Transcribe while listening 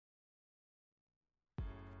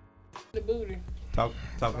The booty. Talking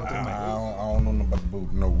to the mic. I don't know nothing about the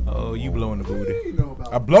booty. No. Oh, you blowing the booty.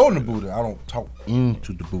 I blow in the booty. I don't talk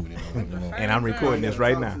into the booty. And I'm recording this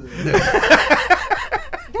right now.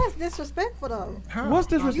 That's disrespectful though. What's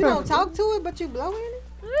disrespectful? You don't talk to it, but you blow in it.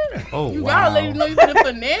 Oh, You wow. gotta let him know you finna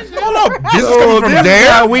finesse. Hold up. This is Oh, coming from this is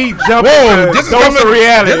there. how we jump Whoa, into this is dose coming of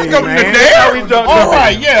reality, This is coming man. from That's how there. we jump All into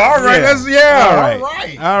right, it. yeah, all right. Yeah. That's yeah. All right. All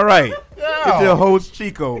right. All right. Yeah. It's your host,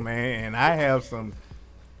 Chico, man. And I have some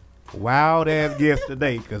wild ass guests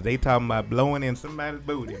today because they talking about blowing in somebody's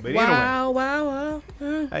booty. But anyway, Wow.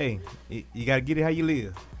 hey, you got to get it how you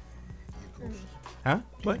live. Huh?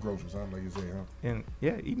 What? Eating groceries, sound like you say, huh? And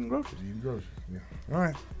yeah, eating groceries. Eating groceries. Yeah. All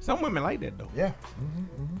right. Some women like that, though. Yeah.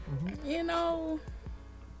 You know.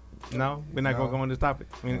 No, we're not going to go on this topic.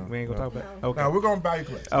 We ain't going to talk about it. Okay. Now we're gonna buy you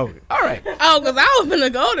class. Oh, all right. Oh, because I was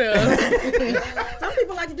finna go there. Some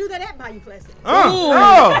people like to do that at Bayou Classic. I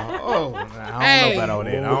don't Hey. know about all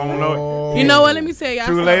that. I don't know. You know what? Let me tell y'all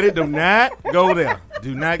True something. lady, do not go there.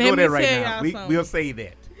 Do not go Let there me right tell now. y'all something. We'll save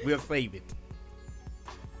that. We'll save it.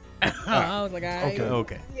 I was like, all right.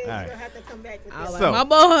 Okay. Yeah, All you're right. gonna have to come back with I was this. like, So- my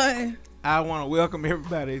boy. I want to welcome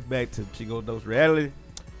everybody back to Chico Dose Reality,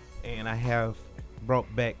 and I have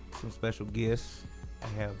brought back some special guests. I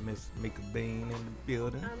have Miss Mika Bean in the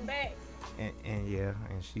building, I'm back. and yeah,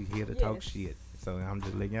 and she's here to talk Yes. shit. So I'm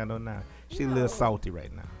just letting y'all know now. She's a little salty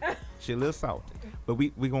right now. She's a little salty, but we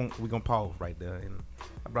gonna pause right there. And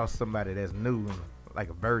I brought somebody that's new and like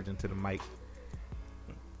a virgin to the mic.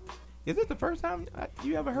 Is it the first time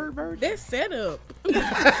you ever heard virgin? That setup.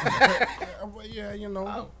 Well, yeah, you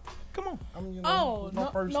know. Come on. I mean, you Oh, know, it's my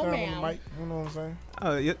no- first no, time ma'am. on the mic. You know what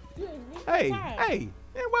I'm saying? Hey, Fine. hey,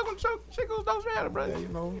 and welcome to Chico's Dose Reality, brother. Yeah, you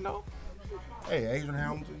know. Hey, Adrian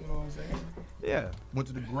Hamilton. You know what I'm saying? Yeah. Went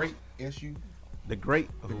to the great SU. The great.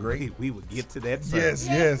 We would get to that. Son. Yes.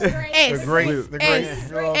 S. The great. You know what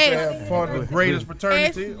I'm saying? For the greatest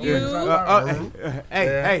fraternity. SU.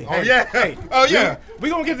 Hey. Oh yeah. Hey. Oh yeah. We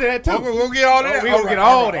gonna get to that too. We'll get all that. We gonna get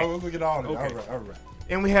all that. We'll get all that. Okay. All right.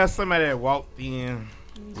 And we have somebody that walked in,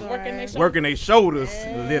 Working their working their shoulders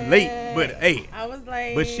a little late, but hey, I was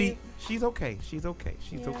like, but she's okay. She's okay.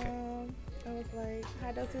 I was like,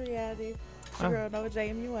 high dose of reality. Huh. Girl, no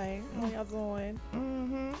JMUA. How y'all doing?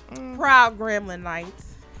 Mm-hmm. Proud Gremlin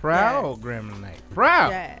Nights. Proud Gremlin night. Proud.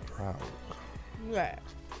 Yes. Proud. Yeah.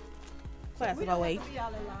 Class We of don't 08. have to be all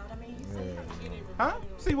in line. I mean, you say Huh?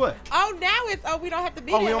 See what? Oh, now it's we don't have to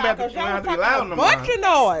be Oh, that we don't loud have to- 'cause we don't y'all have to be was talking loud a no more, bunch of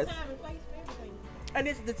noise. time and place for everything. And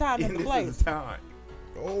this is the time and And the this place. is the time.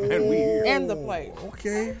 Oh. And we here. And the place.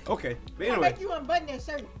 Okay. Okay. But I'll anyway. make you unbutton that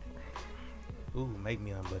shirt. Ooh, make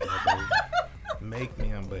me unbutton that baby. Make me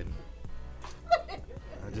unbutton.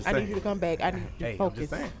 I'm just I saying. need you to come back. I need you to Hey, focus. I'm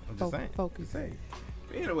just saying. I'm just saying. Focus. Just saying.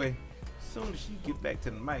 But anyway, as soon as she get back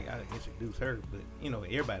to the mic, I'll introduce her. But you know,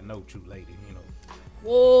 everybody know True Lady. You know.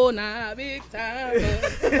 Whoa, nah, big time.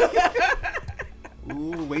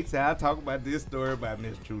 Ooh, wait till I talk about this story about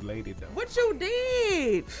Miss True Lady though. What you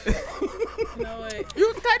did? You know what? You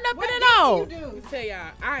was cutting up What in did it all. you do? Let me tell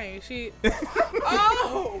y'all, I ain't shit.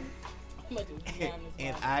 Oh. I'm gonna just be honest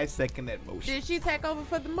And about I second that motion. Did she take over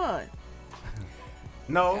for the month?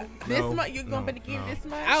 No. This no, month? You gonna no, be to give no. this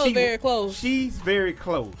month? I was She- very close. She's very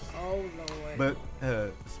close, Oh, Lord.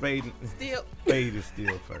 but Spade Still. is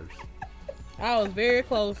still first. I was very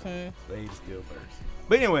close, man. Spade is still first.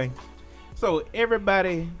 But anyway, so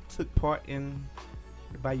everybody took part in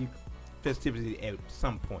the Bayou festivity at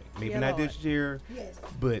some point. Maybe Yeah, not Lord. this year, Yes.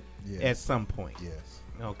 but Yes. at some point. Yes.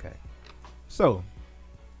 Okay. So,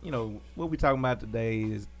 you know, what we talking about today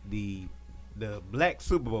is the Black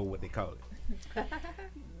Super Bowl, what they call it.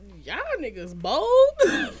 Y'all niggas bold.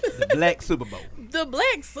 The Black Super Bowl. The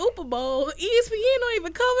Black Super Bowl. ESPN don't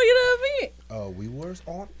even cover the event. We were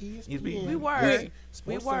on ESPN. ESPN. We were. Yes. We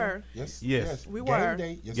Sports were. Center. Yes. Yes. We Game were.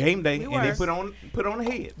 Day. Yes. Game day, We and they were. put on the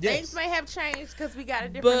head. Yes. Things may have changed because we got a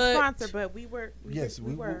different But- sponsor, but we were. Yes.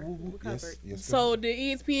 We were. We Yes. covered. Yes. So the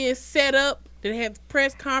ESPN set up. Did they have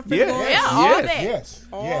press conference Yeah. going? Yeah, Yes. all Yes. that. Yes.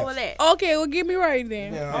 All yes. of that. Okay, well, get me right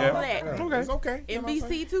then. Yeah. All Yeah. that. Yeah. Okay. It's okay. You know what I'm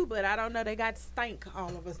saying? NBC too, but I don't know. They got stank all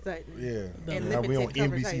of a sudden. Yeah. And Now we on limited NBC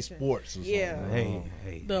conversation. Sports. Or something. Yeah.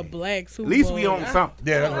 Hey. The Black Super At least Bowl. we on something.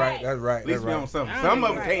 Yeah, that's right. That's right. At least That's we right. on something. I Some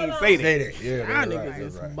of them ain't can't say Say that. that. Yeah. Y'all That's niggas right.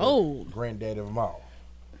 is That's right. bold. Granddaddy of them all.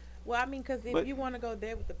 Well, I mean, because if But- you want to go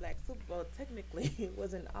there with the Black Super Bowl, technically it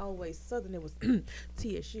wasn't always Southern. It was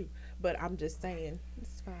TSU. But I'm just saying,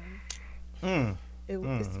 it's fine. It's A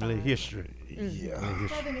fine. little history. Yeah. Little history.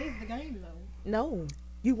 Southern is the game, though. No,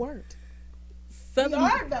 you weren't. You Southern,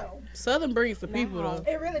 are, though. Southern brings the people No.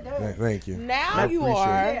 though. It really does. Thank you. Now I you appreciate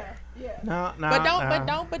are. Yeah. Yeah. No, no.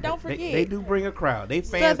 But don't forget. They do bring a crowd. They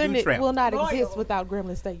fans Southern do travel. will not Royal. exist without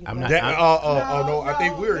Gremlin State I'm University. not- That, no, I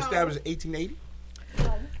think we were no. established in 1880.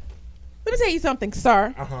 Let me tell you something,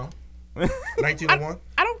 sir. 1901.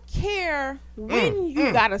 I don't care when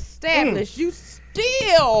you got established. You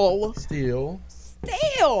still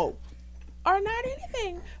are not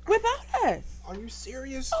anything without us. Are you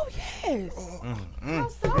serious? Oh yes.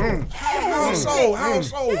 How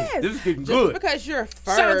so? Yes. This is getting Just good. because you're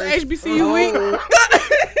first. Shout out to HBCU week.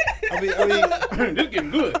 I mean, This is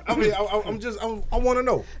getting good. I want to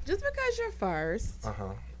know. Just because you're first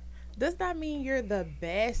does not mean you're the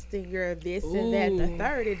best and you're this and that and the Ooh.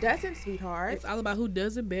 third. It doesn't, sweetheart. It's all about who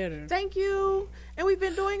does it better. Thank you. And we've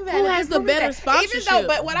been doing that. Who And has been the proving better that. sponsorship? Even though,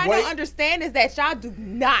 but what I Wait. don't understand is that y'all do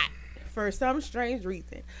not, for some strange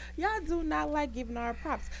reason, y'all do not like giving our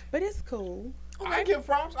props. But it's cool. I give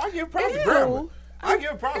props. I give props to It's Grambling. cool. I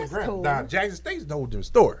give props to It's Grambling. cool. Now, Jackson State's the whole different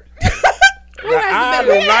story. Who has I the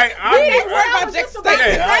better? don't like. We ain't worried I about Jackson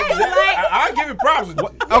State. I give it props.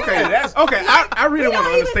 Okay, that's okay. I really want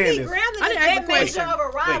to understand this. I didn't ask a question. Of a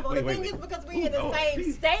rival. Wait, the thing wait. is because we're in the Oh, same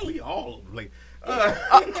we state. all like.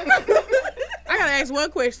 I gotta ask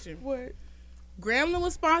one question. What? Gremlin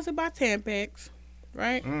was sponsored by Tampax,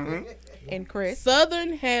 right? And Chris.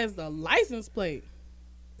 Southern has the license plate.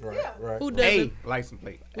 Right, Yeah. right. Who right. does A it? license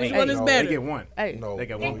plate. Which A. one is No, better? They get one. Hey. No, They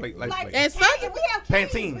got no. one plate license Like, plate. And Canes, Southern- we have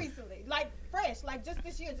canes Pantene. recently, like fresh, like just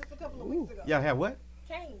this year, just a couple of weeks ago. Y'all have what?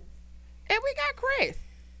 Canes. And we got Chris.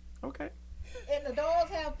 Okay. And the dogs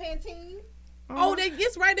have Pantene. Oh, they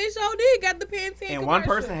yes, right. They sure did got the Pantene. And one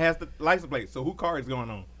commercial. person has the license plate. So who car is going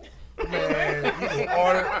on? Man, you can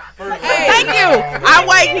order first. Thank you. I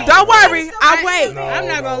wait. Don't worry. I wait. No, I'm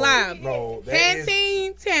not gonna lie. No, that is-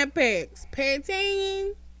 Pantene Tampax.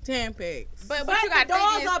 Pantene Tampax. But But you the got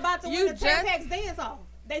dogs is, are about to you win the just, Tampax dance off.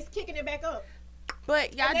 They's kicking it back up.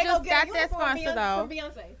 but y'all And they just gonna get a got that uniform sponsor though. from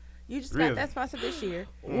Beyonce. You just Really? got that sponsor this year.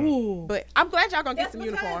 Ooh. But I'm glad y'all gonna get That's some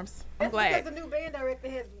because- uniforms. I'm That's glad. because the new band director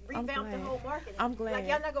has revamped the glad. whole marketing. I'm glad. Like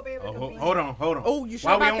y'all not gonna be able to Oh, compete. hold on. Oh, you sure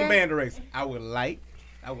While we about on that? band race, I would like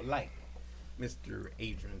Mr.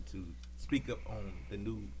 Adrian to speak up on the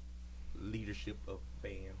new leadership of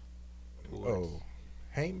band. boards. Oh,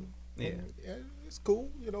 Heyman. Yeah. It's cool,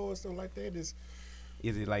 you know, and stuff like that. It's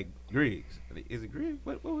Is it like Griggs? Is it Griggs?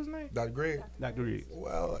 What was his name? Dr. Greg. Dr. Griggs.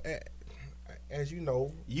 Well, as you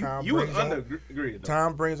know, You time was brings under on, Griggs. though.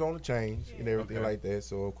 time brings on the change and everything Okay. like that.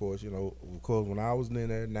 So of course, when I was in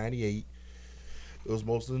there in '98, it was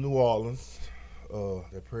mostly New Orleans,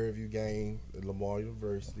 the Prairie View game, the Lamar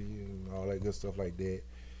University, and all that good stuff like that.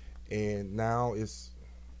 And now it's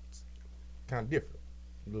kind of different,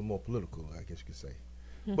 a little more political, I guess you could say.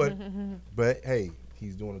 But hey,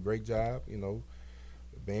 he's doing a great job. You know,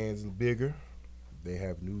 the band's bigger. They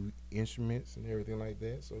have new instruments and everything like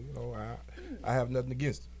that. So I have nothing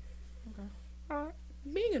against it.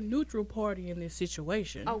 Being a neutral party in this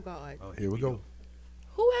situation, Oh God. Oh, Here we go.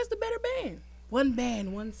 who has the better band? One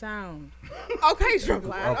band, one sound. Okay,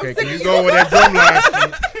 Drumline. Okay, can you go with that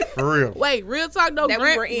drumline shit? For real. Wait, real talk though. That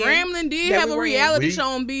we were in. Gremlin did That have we a were in. reality We- show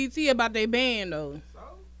on BET about their band though.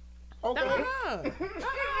 Okay.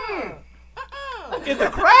 Is the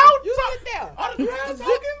crowd? You sit there. Are the crowd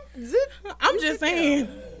talking? I'm just saying.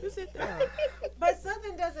 You sit there. But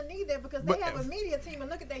Southern doesn't need that because they But- have a media team and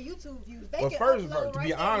look at their YouTube views. They Well, can first, upload to right be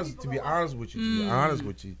there and honest, people to be go watch. honest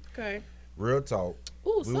with you, Okay. real talk.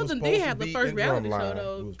 Ooh, We was Southern supposed did to have the be first in reality show Drumline. We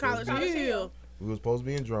though. was College supposed to be- Hill. We were supposed to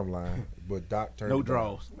be in Drumline, but Doc turned No it down.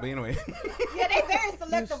 draws. But anyway. Yeah, they very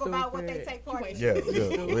selective about what they stupid. take part in. Yeah,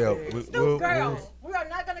 well, Stoop girl. We are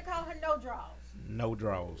not gonna call her no draws. No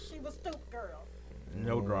draws. She was stoop girl.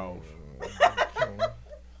 No draws.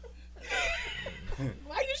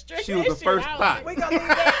 Why you stretching She was that the shit first out? spot. We gonna leave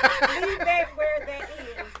that where that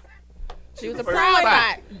is. She was a First proud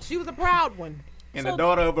spot. one. She was a proud one. And the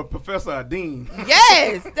daughter of a professor, a dean.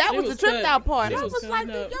 Yes, that She was was the tripped cut. out part. She I was was like,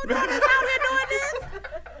 cutting your up. daughter's out here doing this,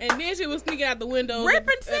 And then she was sneaking out the window.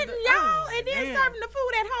 ripping, sitting y'all, and then damn. serving the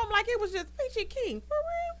food at home like it was just Peachy King. For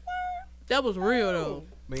real, That was real though.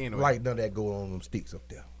 But anyway. Like none of that go on them sticks up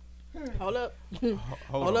there. Hold up, hold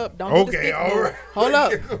hold on. up. Don't do the Okay, stick all move. right. Hold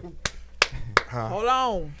up, Huh? hold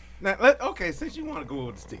on. Now, okay, since you want to go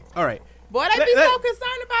with the sticks. All right. Boy, they be so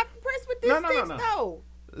concerned about Prince with these No, no, no, sticks no. though.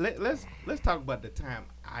 Let's talk about the time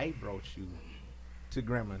I brought you to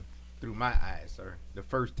Gremlin through my eyes, sir. The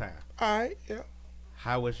first time. All right, yeah.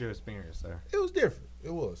 How was your experience, sir? It was different.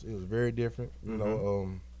 It was very different. You know,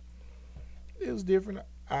 it was different.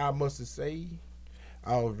 I must say,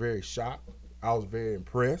 I was very shocked. I was very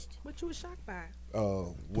impressed What you was shocked by?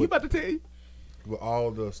 You with, about to tell you? with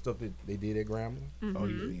all the stuff that they did at Grambling. Oh,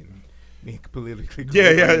 you didn't. being politically correct.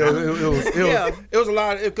 Yeah. Yeah. It was a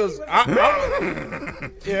lot because I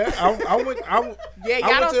went. Yeah, y'all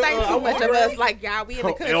I went don't to, think I too went much to of Grambling. us like y'all. We in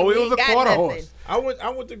the country. Oh, it we was ain't a got quarter nothing. horse. I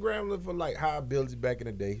went to Grambling for like high ability back in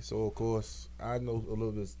the day. So of course I know a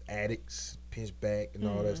little bit of addicts, pinchback, and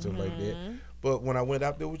all that stuff like that. But when I went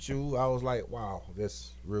out there with you, I was like, wow,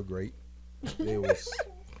 that's real great.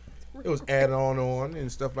 It was added on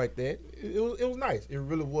and stuff like that. It was nice. It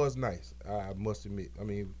really was nice. I must admit. I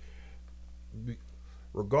mean,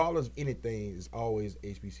 regardless of anything, it's always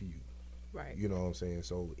HBCU. Right. You know what I'm saying?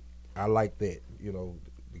 So I like that. You know,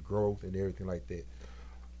 the growth and everything like that.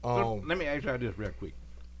 So let me ask y'all this real quick.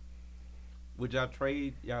 Would y'all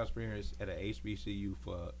trade y'all experience at a HBCU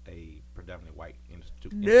for a predominantly white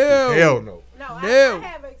institute? No. Hell no. No, No. I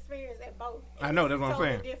have experience at both. I know, that's what I'm Totally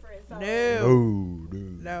saying. different, so.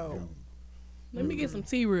 No. Let me get some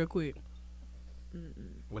tea real quick.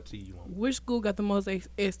 What tea you want? Which school got the most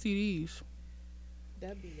STDs?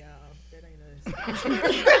 That'd be y'all. That ain't us.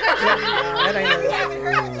 That ain't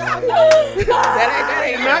That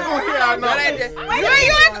ain't Not gonna hear y'all know.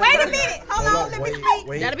 Wait a minute. Hold on, let me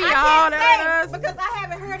speak. That'd be I y'all. can't That say, ain't us. because I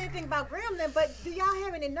haven't heard anything about Grambling, but do y'all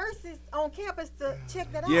have any nurses on campus to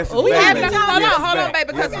check that out? Yes, We it's have back. to hold Yes, on, it's back. baby,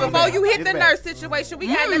 because Yes, it's before back. you hit It's the back. nurse situation, we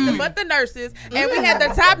got nothing but the nurses, and we had the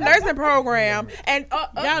top nursing program. And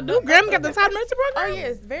Y'all do? Graham got the top nursing oh program?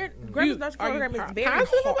 yes, very Graham's nursing are you program is very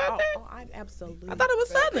positive hard. about that? Oh, I'm absolutely. I thought it was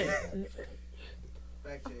Southern.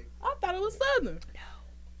 Fact check. I thought it was Southern.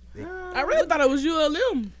 I really thought it was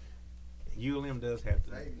ULM. ULM does have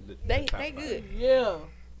the They top they five. good. Yeah.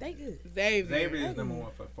 They good. Xavier. Xavier is number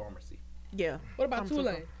one for pharmacy. Yeah. What about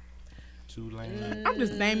Tulane? Tulane. I'm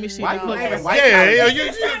just naming shit. Why that you look naming like- white Yeah,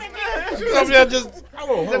 colleges? you over there just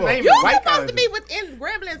hold on. Naming You white supposed to be colleges. within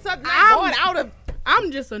Grambling something, not I'm- going out of.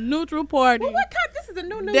 I'm just a neutral party Well, what kind? This is a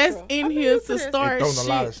new neutral. that's in I'm here used to this. start Throwing a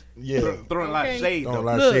lot of shit. Throwing a lot of Okay. shade throwing a though.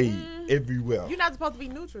 lot of Look. shade everywhere. You're not supposed to be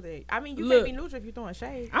neutral there. I mean, you Look. can't be neutral if you're throwing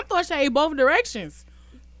shade. I'm throwing shade both directions.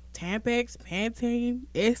 Tampax, Pantene,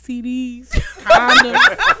 STDs,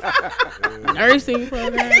 condoms, nursing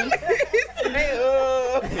programs.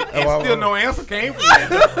 And still no answer came from that.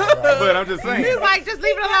 But I'm just saying. He's like, just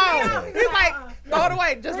leave it alone. He's like, throw it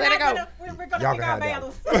away. Just let it go. We're gonna Y'all pick can our have that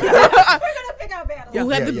battles. We're gonna pick our battles. Who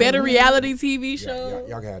has Yeah, the yeah. better reality TV Yeah, show?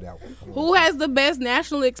 y'all can have that one. Come on. Who has the best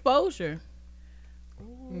national exposure?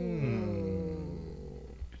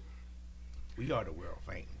 We are the world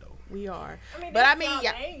fame though. We are. I mean, But I that's mean, y'all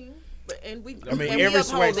yeah. aim. And we. I mean, and we every uphold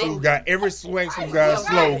swing it. school got a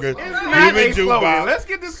slogan. Not a Even slogan. jukebox. Let's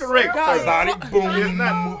get this correct. Sonic boom. It's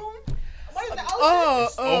not. What is the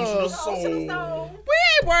Ocean of Ocean Soul. Soul? We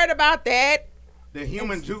ain't worried about that. The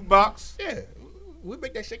human jukebox. Yeah, we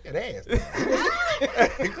make that shake that ass.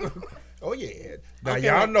 Oh yeah. Now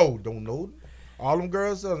y'all don't know. All them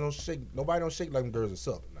girls don't shake. Nobody don't shake like them girls are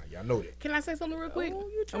Southern. Now y'all know that. Can I say something real quick?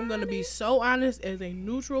 I'm gonna be so honest. As a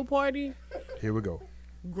neutral party, Here we go.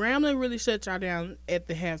 Grambling really shut y'all down at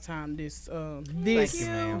the halftime. This Thank you,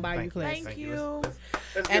 ma'am. Bayou Thank class. Thank you.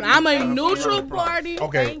 Let's And give I'm this a round of neutral applause. party.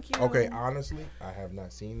 Okay. Thank you. Okay. Honestly, I have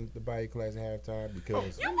not seen the Bayou class at halftime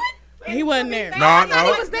because He wasn't there. No, I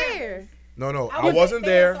no. was there. no. I I wasn't wasn't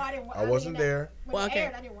there, there. so I didn't wa- I wasn't there. When Well, it okay.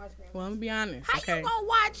 aired, I didn't watch Grambling. Well, I'm gonna be honest. How Okay. you gonna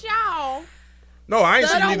watch y'all? No, I ain't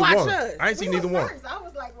So seen don't neither watch one. us. I ain't seen We neither was one. first. I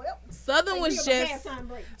was like, well, Southern they was give 'em a just halftime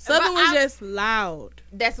break. Southern But was I- just loud.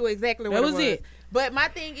 That's what exactly what That it was was. it. But my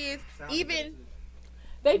thing is, even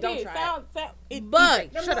They Don't did try sound, It-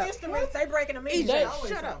 but Them Shut new up. instruments, they breaking them in. They-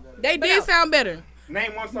 shut up. they But did no. sound better.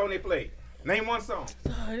 Name one song they played. Name one song.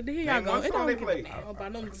 Here y'all Name go. one It song they don't played.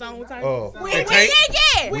 about them song type. And Tank.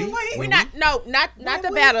 yeah. We not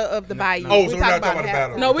the battle of the Bayou. Oh, We so we're not talking about the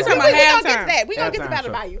battle. No, we We're talking We about gonna get to halftime. that. We gonna get to Halftime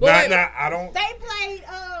battle show. Bayou. I don't. They played,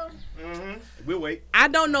 Mm-hmm. We'll wait. I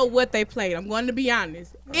don't know what they played. I'm going to be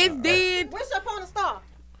honest. It did. Wish Upon a Star.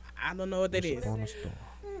 I don't know what that is. On the star.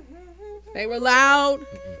 They were loud.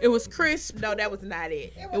 It was crisp. No, that was not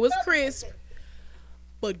it. It was crisp.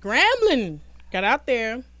 But Grambling got out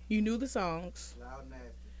there. You knew the songs. Loud nasty.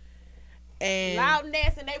 And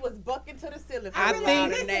Loudness and they was bucking to the ceiling. I Loud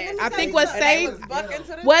think- and nasty. I think what And they saved was bucking to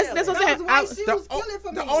the what's ceiling. that's what I'm Those saying. white shoes The, killing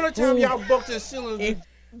for the me. only time y'all bucked the ceiling, Yeah,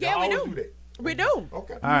 we y'all do. always that. We do.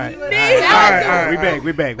 Okay. All right. All Yeah. right. We back.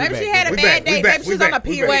 We back. We Maybe back. she had a We bad back, day. we back, Maybe we she's on back, a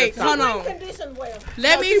we period. back. Wait, hold on. Conditioned well.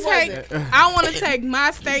 Let No, me she take. I want to take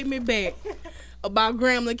my statement back about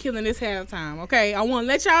Grambling killing this halftime. Okay, I want to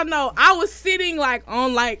let y'all know I was sitting like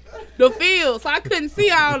on like the field, so I couldn't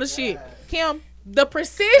see all the shit. Kim, The don't try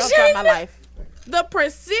precision, my life. the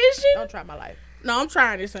precision. Don't try my life. No, I'm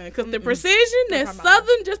trying this one because the precision that try my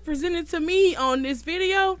Southern just presented to me on this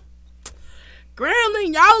video.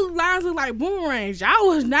 Grambling, y'all lines look like boomerangs. Y'all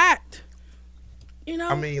was not You know.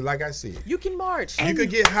 I mean, like I said, You can march. you could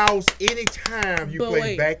get house anytime you But play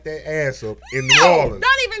wait. back that ass up in New No, Orleans.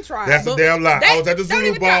 don't even try. That's a But damn lie. I they- was at the don't Zulu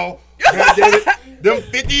even try. ball. God damn it. Them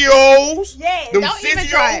 50-year-olds, Yeah, them don't even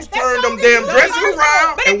try it. 60-year-olds turned them That's damn all dresses they do.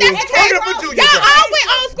 around But and if was that's the turning case, for junior y'all time. all went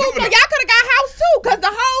old school, so Juvenile. y'all could have got house too, because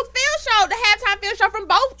the whole field show, the halftime field show from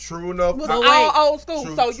both True enough. was I- all old school.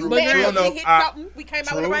 True- so true- you mad true if enough, we hit I- something, we came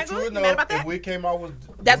out with a bang. True You mad enough. about If that? we came out with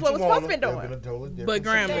That's what what you we're supposed to be wanted, doing. it'd been a totally different But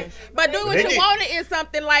Grambling. situation. But do what They you did. wanted is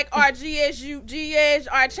something like our GSU, GS,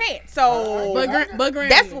 our chant. So But Grambling.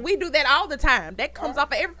 that's what we do that all the time. That comes off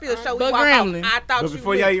of every field show. We But walk off. Grambling. I thought But you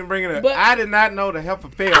before knew. y'all even bring it up, But- I did not know the heifer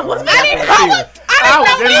failed. I didn't know.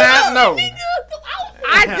 I did not know.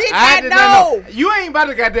 I did not know. You ain't about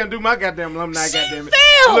to goddamn do my goddamn alumni. She goddamn it.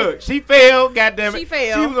 failed. Look, she failed. Goddamn it. She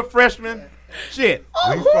failed. She was a freshman. Shit.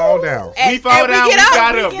 We fall down. And- We fall and down. We get up.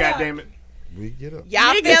 got We up. get up. Goddamn it. We get up.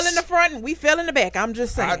 Y'all Niggas. fell in the front and we fell in the back. I'm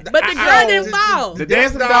just saying. But the girl didn't fall. The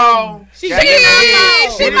dancing doll. She goddamn did it. not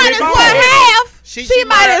fall. She She might didn't as fall. well have. She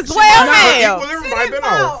might as well have. Equilibrium She might have didn't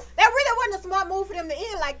been fall. off. That really wasn't a smart move for them to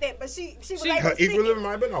end like that, but she was She- like, Her equilibrium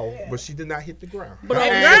might have been off, but she did not hit the ground. But Her on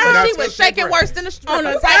ass girl, did not She touch was that shaking ground. worse than a stripper. On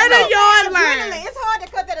the Tighten up. 30-yard line. adrenaline. It's hard to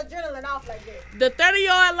cut that adrenaline off like that. The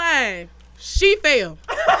 30-yard line. She fell.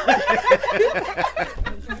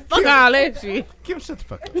 Fuck all that shit. Kim, shut the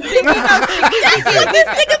fuck up. This nigga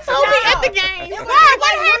told me at the game. It was Why? like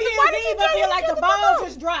What New happened? Why Year's did you Eve up do here, this? like the ball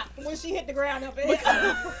just dropped when she hit the ground up here.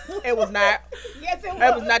 It was not. Yes, it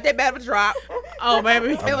It was not that bad of a drop. Oh, baby.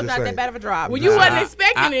 It was just not that saying. bad of a drop. Well, you Nah. wasn't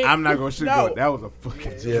expecting it. I'm not gonna sugarcoat. No. it. That was a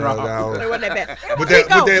fucking Yeah, drop. that was- It wasn't that bad. With that,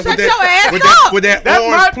 Chico, with that, shut with your that, ass with up. that, with that That's my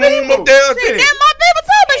orange plume people. up there. Shit, that's my people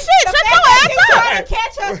too, but shit, shut your ass She up. tried to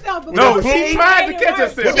catch herself. but No, The she plume- tried to catch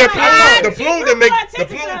herself. With that plume, the She plume drew that make her the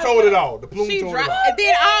attention plume to told it all. The plume She told it dropped, all. and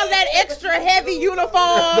then all that extra heavy The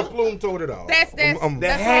uniform. plume told it all. That's The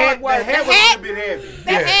that's hat, hard work. the hat was a little bit heavy.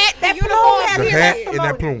 The Yeah. hat, the That uniform. plume had the his hat testimony. and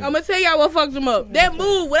that plume. I'm gonna tell y'all what fucked them up. That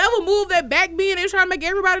move, whatever move that back being they trying to make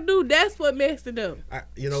everybody do, that's what messed it up.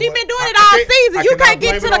 You know She what? been doing I- it I all can't- season. I You cannot can't get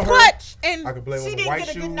blame to it the on her. clutch. I And can blame She on the didn't white get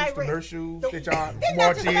a good shoes, night the rest. nurse shoes that y'all It's not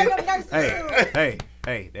march just in. like them nurses.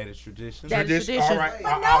 Hey, that is tradition. That is Tradition. All right.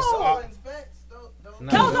 But I-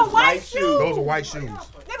 No, Those are white shoes. Those are white shoes. Them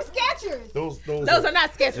Skechers. those are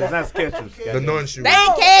not sketches. It's not Skechers. the nun shoes. They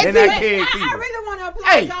ain't They're candy. not I kids either. really want to applaud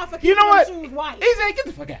Hey, y'all for you keeping know what? them shoes white. He said, "Get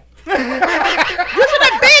the fuck out." You should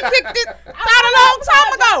have been kicked it out a long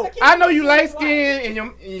time ago. I know you light skinned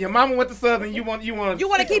and your mama went to Southern. You want You want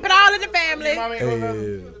to keep it all in the family. Mama ain't Hey, gonna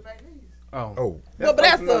love- Oh, oh, Well, but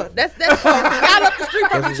that's enough. that's close. Y'all up the street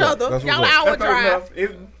from That's each what's other. up. That's Y'all what's up. hour That's not drive. enough.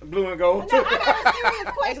 It's blue and gold. No, I got a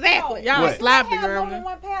serious question. Exactly. Y'all What? sloppy, I have girl. more than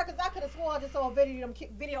one pair because I could have sworn I just saw a video of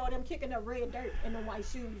them kicking up red dirt in the white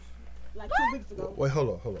shoes like 2 weeks ago. wait, hold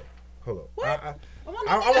up. What? I wonder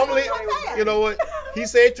I'm if they got gonna one pair. you know what? He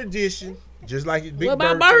said tradition, just like his Big What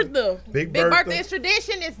about Bertha. Bertha? Big Big Bertha. birthday is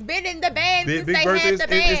tradition. It's been in the band Big- since Big they Bertha had is- the is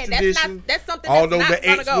band. That's tradition. not. That's something Although that's not the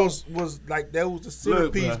gonna X go. was like that was the Look,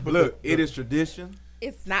 centerpiece. bruh, but look, the- it is tradition.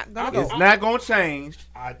 It's not gonna It's go. not gonna change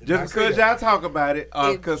I did just not say because that. y'all talk about it, or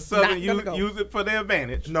It's because Southern not gonna go. use it for their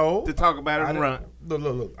advantage. No. to talk about it I and didn't-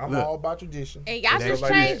 run. Look. I'm Look. all about tradition. And y'all It just ain't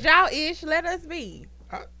like changed y'all ish. Let us be.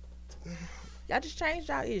 I- Y'all just changed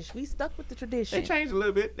y'all ish. We stuck with the tradition. They changed a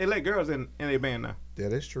little bit. They let girls in their band now.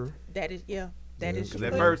 That is true. That is That Yeah, is Because true.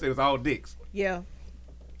 at first it was all dicks. Yeah.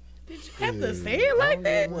 Have to say it like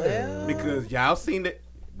that. Well. Because y'all seen it,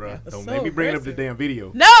 bruh. That's Don't so make me bring up the aggressive. damn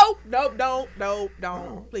video. No.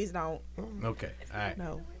 Don't. Please don't. Okay, all right.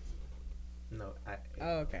 No. No,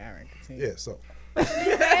 Okay, all right. Continue. Yeah. So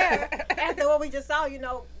After what we just saw,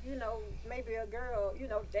 maybe a girl,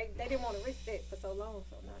 they didn't want to risk that for so long.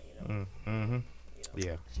 So now, mm-hmm.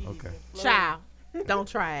 Yeah. Okay. Child. Don't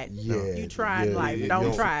try it. yeah, You tried yeah, life. yeah, Don't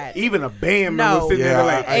yo. try it. Even a band No. member sitting Yeah, there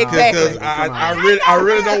like, Exactly. Because I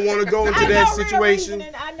really don't want to go into that situation.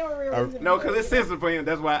 I know real reason. no, because it's sensitive for him.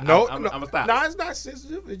 That's why No, I'm no, gonna stop. no, it's not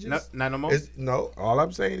sensitive. It's No, just not no more. no. All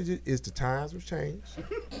I'm saying is the times have changed.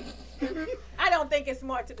 I don't think it's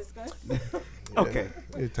smart to discuss. Okay.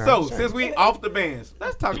 The times So have changed. since we off the bands,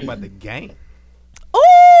 let's talk about the game. Bro,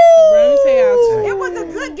 let me tell y'all. It was a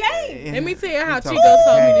good game. Let me tell you how We Chico talk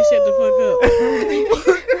told me game. to shut the fuck up.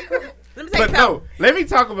 Let me tell But you something. no, let me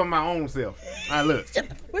talk about my own self. All right, look.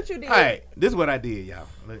 What you did? All right, this is what I did, y'all.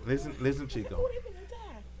 Listen, Chico.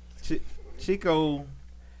 Chico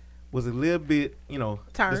was a little bit,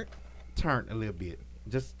 Turned. turned a little bit,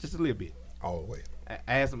 just a little bit. all the way.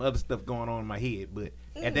 I had some other stuff going on in my head, but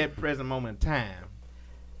at that present moment in time,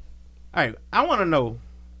 all right, I want to know,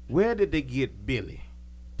 where did they get Billy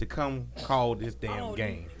to come call this damn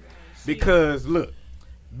game? Because look,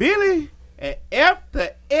 Billy And after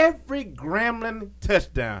every Grambling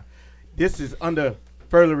touchdown, this is under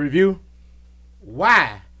further review.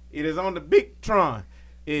 Why? It is on the big Tron.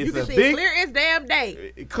 It's You can a see big it clear as damn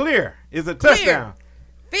day. clear. It's a touchdown.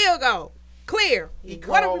 Field goal. Clear. He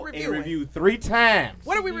What are called we and reviewing? reviewed 3 times.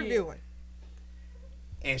 What are we reviewing?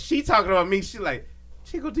 And she talking about me. She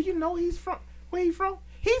go, do you know he's from, where he from?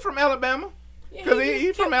 He from Alabama. Because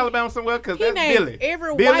he from Alabama somewhere, because He that's named Billy.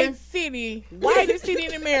 every Billy. white city, whitest city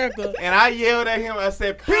in America. And I yelled at him. I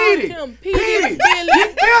said, Called Petey, him Petey, Petey,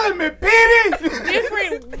 you killing me, Petey.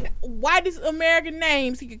 Different whitest American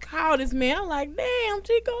names he could call this man. I'm like, damn,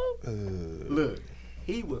 Chico. Look,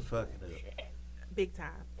 he was fucking up. Big time.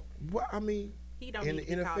 Well, I mean, He don't in the need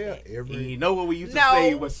to be called NFL, that. And every you know what we used to No.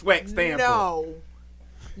 say what SWAC stand for?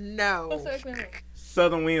 No.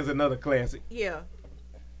 Southern Wind's another classic. Yeah.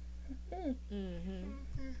 I mean,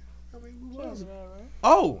 we was.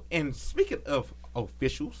 Oh, and speaking of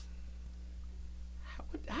officials,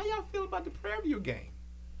 how y'all feel about the Prairie View game?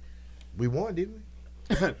 We won, didn't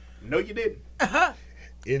No, you didn't.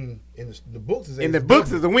 we? In the books, In the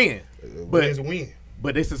books is a win, but- it's a win.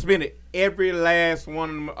 but they suspended every last one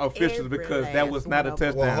of them officials Every because that was last not a one of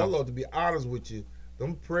 'em. Well, touchdown. hold on. To be honest with you,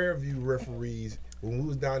 them Prairie View referees, when we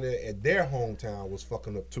was down there at their hometown, was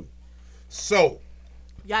fucking up too. So,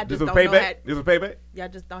 Y'all This just was don't know how. payback. This was payback. Y'all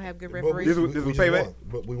just don't have good but referees. This was we just payback? won,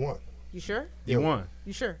 but we won. You sure? You won.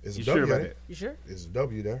 You sure? It's You a sure W about there. that? You sure? It's a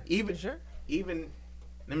W there. Even You sure? let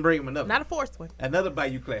me bring him another. Not a forced one. Another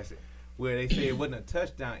Bayou Classic where they said it wasn't a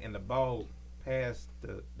touchdown and the ball passed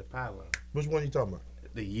the pylon. Which one you talking about?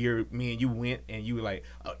 The year me and you went and you were like,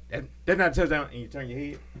 oh, that's not a touchdown, and you turn your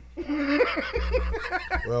head.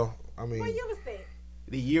 Well, I mean, What year was that?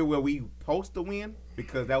 The year where we supposed to win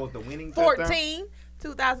because that was the winning touchdown.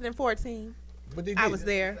 2014. but they I did. was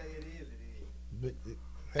there. Say it is, it is.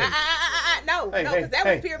 But, No, Hey, no, hey, because that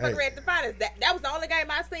hey, was Pure Book hey. Red the Finest. That was the only game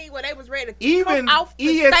I seen where they was ready to Even come off the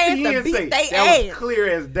stands to ESPN beat say they that was ass. clear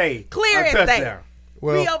as day. Clear a as day. touchdown.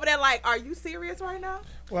 well, We over there like, are you serious right now?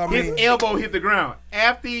 well, I His mean, elbow hit the ground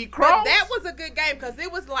after he But crossed. that was a good game because it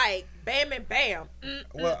was like bam and bam,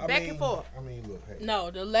 back and forth. I mean, look, hey, No,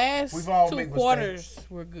 the last We've all 2 made quarters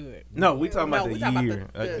were good. No, we talking about No, we the talking year,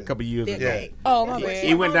 about a couple years the ago. Yeah. game. Oh, my Yeah. bad.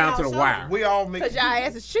 He went down to the wire. we all make 'Cause y'all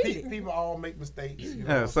asses cheating. People all make mistakes. You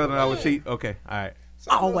know, Southern I was cheat. Okay, all right.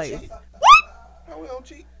 Some don't Always. cheat. No, we don't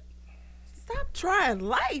cheat. Stop trying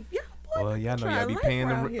life, y'all. Boy, Well, y'all know y'all trying be life paying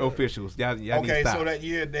around them here. officials. Y'all need to Okay, stop. so that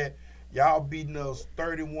year that y'all beating us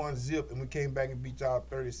 31-0, and we came back and beat y'all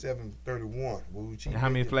 37-31. Well, we cheated And how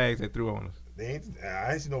many that year. flags they threw on us? They ain't.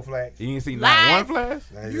 I ain't see no flags. You ain't see not Lies. one flag?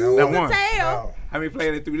 Nah, You Not the one. tail. No. How many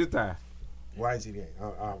flags they threw this time? Why ain't see the game?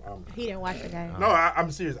 I'm, He didn't watch the game. no,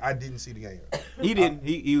 I'm serious. I didn't see the game. He didn't.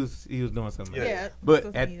 He was doing something. Yeah. Yeah, But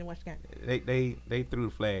so at- he didn't watch the game. They threw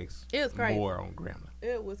the flags It was crazy. more on Grambling.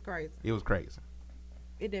 It was crazy. It was crazy.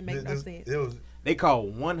 It didn't make no This- sense. It was. They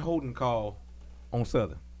called one holding call on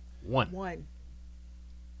Southern. One. One.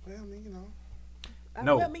 Well, I mean, you know.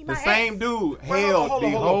 No, Well, me, the my same ex. dude Wait, held hold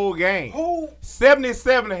on, the hold on. whole game. Who?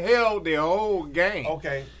 77 held the whole game.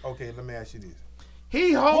 Okay. Let me ask you this.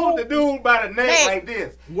 He hold the dude by the neck Hey. like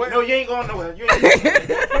this. What? No, you ain't going nowhere. You ain't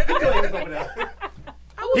going nowhere. Over there.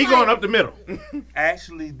 He going up the middle.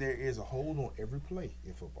 Actually, there is a hold on every play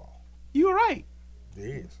in football. You were right. There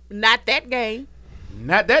is. Not that game.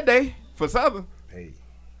 Not that day for Southern. Hey.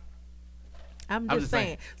 I'm I'm just just saying.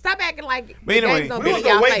 saying. Stop acting like But the anyway, game's gonna We be was in the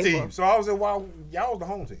y'all away favor. team, so I was why y'all was the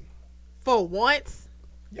home team. For once.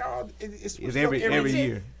 Y'all, it's It's every year.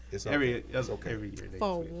 It's Every okay. It's okay. every year. they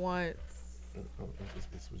For switch. once.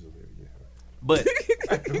 It's every year. But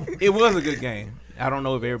it was a good game. I don't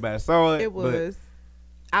know if everybody saw it. It but was.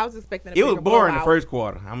 I was expecting a It was bigger boring the blowout. first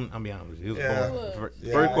quarter. I'm be honest with you. It was Yeah. boring. Fir-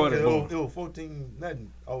 Yeah, First quarter it was boring. was 14-0.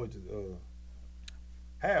 Oh, it's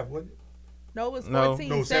half, wasn't it? No, it was No. 14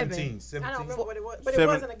 No, 17. 17. I don't 17. remember what it was, but Seven-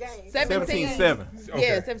 it wasn't a game. 17-7 Okay.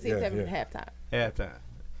 Yeah, 17-7 Yeah, at halftime. halftime.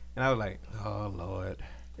 And I was like, oh, Lord.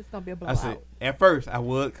 It's going to be a I blowout. said, at first I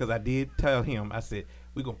would, because I did tell him, I said,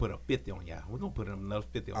 we're going to put a 50 on y'all. We're going to put another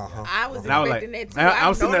 50 on y'all. I was And I was like, expecting that too. I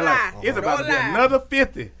was sitting no there lie. like, it's about no to be lie. another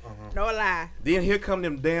 50. No lie. Then here come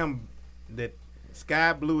them damn, that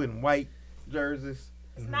sky blue and white jerseys.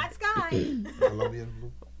 It's not Sky. Colombian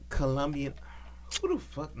blue. Colombian. Who the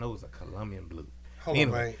fuck knows a Colombian blue? Hold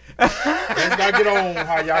Anyway. on, man. Let's not get on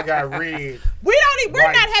how y'all got red. We're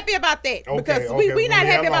Right. not happy about that Okay, because okay, we not well,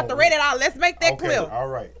 happy yeah, about the red at all. Let's make that Okay, clear. all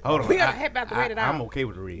right. Hold on. We are happy about the red at all. I'm okay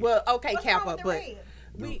with the red. Well, okay, What's wrong Kappa, with the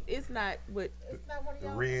but red? it's not what. It's not one of The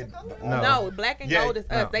y'all. red. No. No, black and Yeah, gold is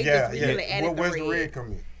us. no. They Yeah, just yeah. recently added Where's the the red come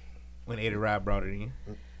in? when Eddie Rod brought it in.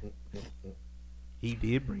 He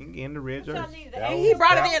did bring in the red Y'all jersey. needed That an was- He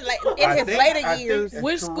brought it that- in like I in his think- later I think years. that's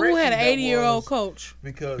Which school correct, had an that 80-year-old was coach?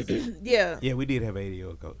 Because Yeah. Yeah, we did have an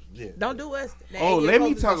 80-year-old coach. yeah, Don't do us. Oh, let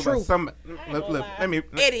me talk about some. Look, let me.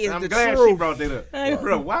 It is I'm the glad she truth. brought that up. Hey,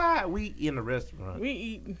 Bro, why are we in the restaurant? We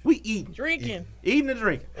eating, We eating, drinking. eating and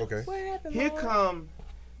drinking. okay. What happened? Here Lord? come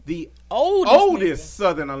the Oldest oldest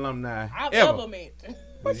Southern alumni I've ever. ever met.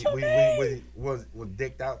 Was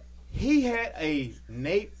decked out. He had a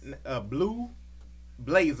blue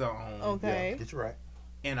blazer on Okay. Yeah, get you right.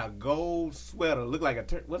 and a gold sweater. Looked like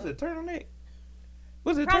was it a turtleneck?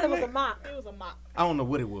 Was it a Probably was a turtleneck? mock. It was a mock. I don't know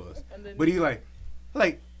what it was, And then but he like,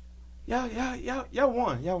 y'all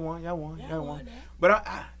won. But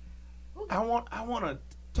I want to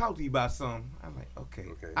talk to you about something. I'm like, okay.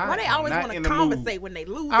 I Why they am always not want to in the mood. conversate when they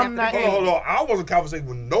lose I'm after not the Hold game? on. I wasn't conversating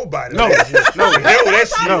with nobody. No, That shit. no, that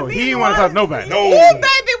shit. no. He didn't want to talk to nobody. No. Ooh,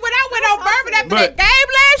 baby, when I went on Bourbon after But- that game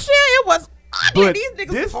last year, it was ugly. But These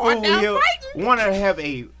niggas this was hard fool down here fighting. want to have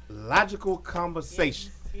a logical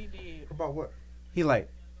conversation. he did. About what? He like,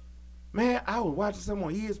 man, I was watching some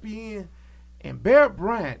on ESPN, and Barrett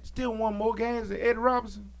Bryant still won more games than Eddie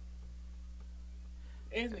Robinson.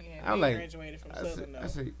 This nigga had I'm been like, graduated from I Southern said,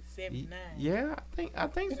 though. 79. yeah, I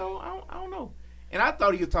think so. I don't know. And I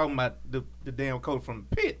thought he was talking about the damn coach from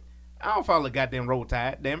Pitt. I don't follow the goddamn Roll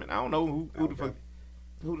Tide. Damn it, I don't know who the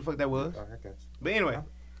fuck that was. I got you. But anyway,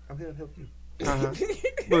 I'm here to help you. uh-huh.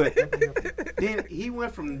 But then he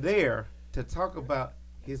went from there to talk about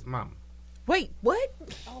his mama. Wait, what?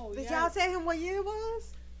 Oh, Did yeah. y'all tell him what year it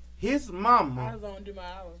was? His I mama, was on do my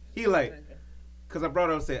hours. he like, cause I brought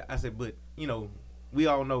up, I said, but we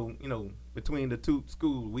all know, between the two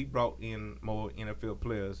schools, we brought in more NFL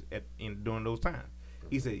players during those times.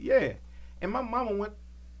 He said, yeah, and my mama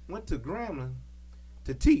went to Grambling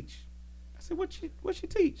to teach. I said, what she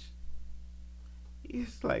teach?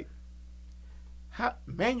 He's like,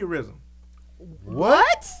 mannerism.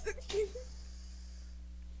 What?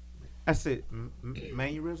 I said,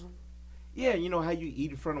 mannerism? Yeah, you know how you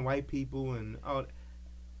eat in front of white people and all that.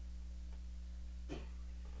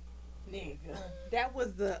 Nigga. That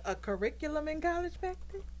was a curriculum in college back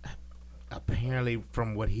then? Apparently,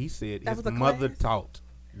 from what he said, That his was a mother class? taught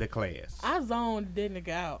the class. I zoned that nigga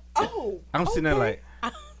out. Oh. I'm sitting there okay.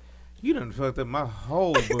 like, you done fucked up my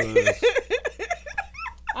whole buzz.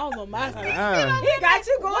 I was on my side. He got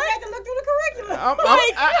you going back and look through the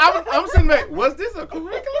curriculum. I'm sitting back. Was this a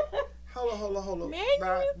curriculum? Hold on. Man,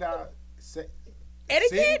 Now,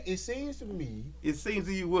 Etiquette? it seems to me It seems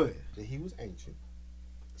to you what? that he was ancient.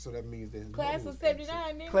 So that means that his Class mother of was ancient.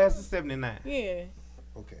 79, nigga. Class of 79. Yeah.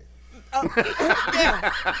 Okay.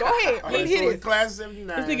 Yeah. Go ahead. All He right, hit so it. in class of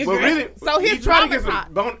 79. This nigga But really, So his he tried to get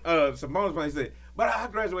trauma some bonus points. He said, but I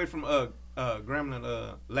graduated from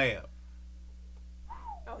Gremlin lab.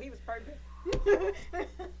 Oh, he was perfect.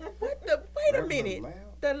 What the? Wait a Grambling minute. Lab?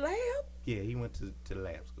 The lab? Yeah, he went to the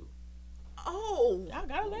lab school. Oh. Y'all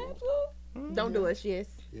got a lab school? Don't do us, yes.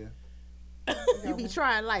 Yeah. You be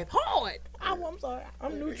trying life hard. I'm sorry.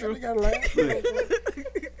 I'm neutral. We got a lab.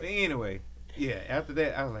 But anyway, yeah. After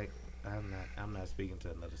that, I was like, I'm not speaking to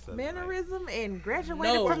another subject. Mannerism and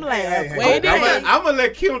graduated No. from Hey, lab. hey, Wait, hey, it didn't. I'm gonna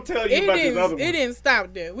let Kim tell you It about this other didn't. It one. didn't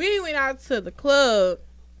stop there. We went out to the club.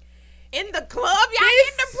 In the club, y'all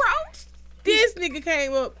in the Bronx? This nigga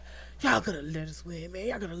came up. Y'all gotta let us win, man.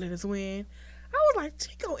 Y'all gotta let us win. I was like,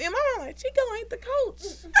 Chico, in my mind, like, Chico ain't the coach.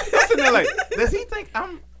 I'm sitting there like, does he think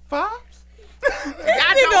I'm Fobbs? Y'all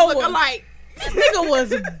nigga don't look was- alike. This nigga was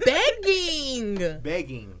begging.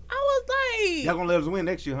 Begging. I was Y'all like, gonna let us win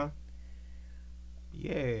next year, huh?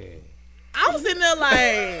 Yeah. I was sitting there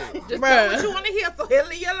like, Just tell what you bruh. want to hear, so he'll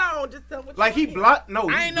leave you alone. Just tell what Like you he wanna hear. blocked. No,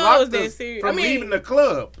 I he ain't know it was blocked that us serious. from I mean- leaving the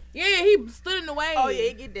club. Yeah, he stood in the way. Oh, yeah,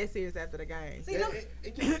 it get that serious after the game. See,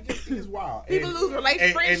 It gets wild. People And- lose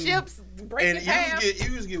and- friendships, breaking And paths. it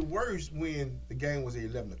used to get worse when the game was at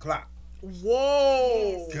 11 o'clock.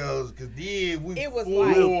 Whoa. Cause then we It was full,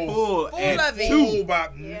 like- Full Full at of it. 2.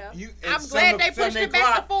 about Yeah. you. at I'm 7 glad they pushed 7, it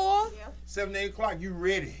back to 4. 7, 8 o'clock. You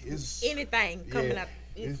ready? It's Anything coming yeah, out.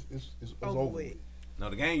 It's over over. with. No,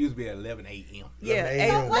 the game used to be at 11 a.m. Yeah. 11 hey,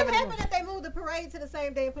 a.m. So what 11 happened if they moved the parade to the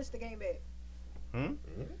same day and pushed the game back?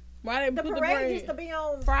 Why they The put parade the used to be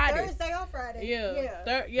on Fridays. Thursday or Friday. Yeah.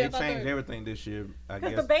 Yeah. They changed everything this year, I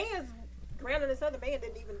Because guess. the bands, Grambling and Southern Band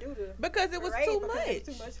didn't even do the Because it was parade too because much. it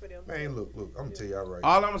was too much for them. Man, look. I'm gonna tell y'all right.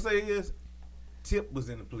 All I'm gonna say is, Tip was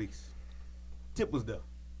in the police. Tip was there.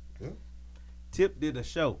 Yeah. Tip did a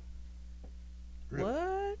show.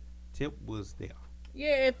 What? Tip was there Yeah,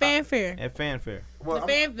 at Fanfare. at Fanfare. Well,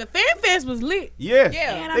 The Fanfest was lit. Yes.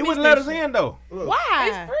 Yeah. Man, I They missed wouldn't let that us shit. in though. look, Why?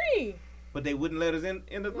 It's free. but they wouldn't let us in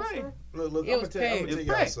the thing. Look, It I'm was gonna tell packed.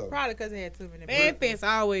 y'all It's something. Probably because they had too many. Fan Fest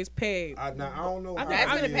always paid. I don't know. That's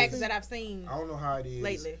how been it the package is. that I've seen I don't know how it is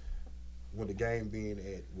lately. with the game being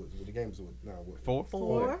at with the games now what 4.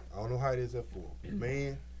 4. I don't know how it is at 4.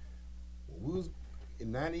 Man, when we was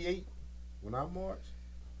in '98 when I marched,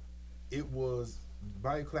 it was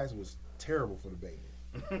Bayou Classic was terrible for the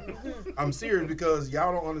band. I'm serious because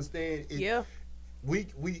y'all don't understand. It, Yeah.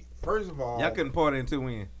 We first of all, Y'all couldn't party until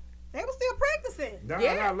when? They were still practicing.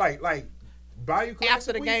 nah, like Bayou Classic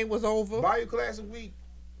After the week, game was over. Bayou Classic week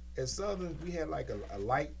at Southern, we had like a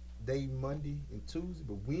light day Monday and Tuesday,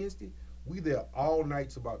 but Wednesday we there all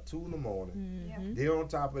night till about 2 in the morning. Mhm. Then on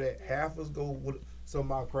top of that, half us go with some of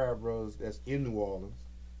my crab brothers that's in New Orleans.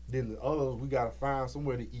 Then the others we gotta find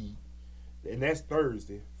somewhere to eat, and that's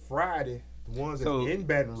Thursday. Friday, the ones So- that's in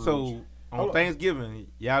Baton Rouge. So Hold on on. Thanksgiving,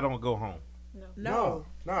 y'all don't go home. No.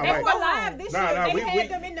 no, They like were live this Nah, year. nah, They we- had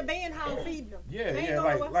them in the band hall feeding them. yeah, They ain't yeah,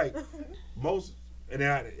 going like nowhere. most, and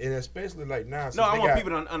especially like now. No, since I they want got-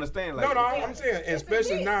 people to understand. Like, No, I'm saying, and It's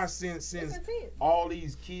especially intense. now since It's intense. all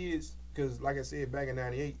these kids, because like I said, back in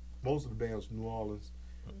 '98, most of the bands from New Orleans,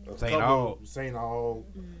 St. Aug. St. Aug,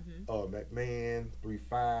 McMahon,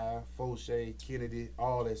 3-5, Fauché, Kennedy,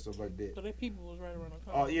 all that stuff like that. So that people was right around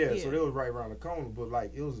the Oh corner. yeah, Yeah. so they was right around the corner, but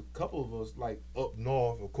like it was a couple of us like up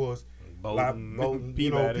north, of course, Bowden, Bowden,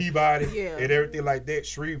 Peabody. Peabody, Yeah. and everything like that.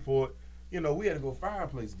 Shreveport, we had to go find a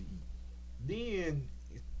place to eat. Then,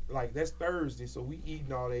 like that's Thursday, so we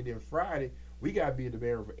eating all day. Then Friday, we gotta be at the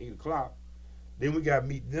band for 8 o'clock. Then we gotta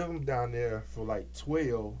meet them down there for like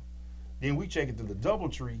 12. Then we check into the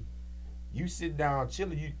DoubleTree. You sit down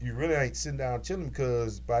chilling. You really ain't sitting down chilling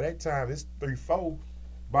because by that time it's 3-4.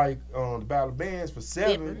 By the Battle of Bands for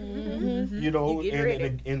 7. Mhm. You know, You getting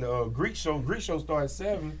and ready. the Greek show started at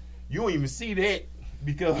 7. You don't even see that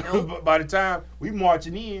because by the time we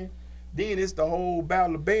marching in, then it's the whole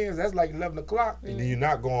Battle of Bands. That's like 11 o'clock, and then you're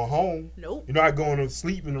not going home. Nope. You're not going to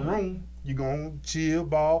sleep in the room. You're going to chill,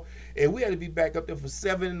 ball, and we had to be back up there for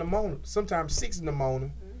 7 in the morning, sometimes 6 in the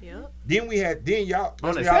morning. Yep. Then y'all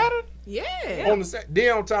On a y'all- Saturday? Yeah. on the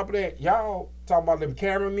then on top of that, y'all talking about them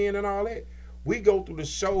cameramen and all that. We go through the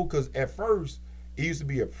show because at first it used to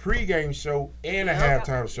be a pregame show and a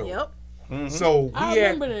halftime show. Yep. Mhm. So I we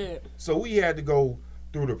had remember that. we had to go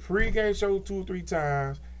through the pregame show 2 or 3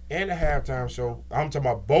 times and the halftime show. I'm talking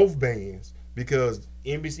about both bands because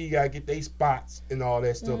NBC gotta get their spots and all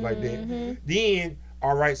that stuff like that. Then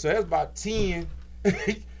all right, so that's about 10.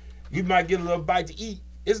 You might get a little bite to eat.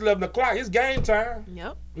 It's 11 o'clock. It's game time.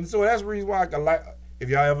 Yep. And so that's the reason why I like. If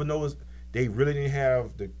y'all ever noticed, they really didn't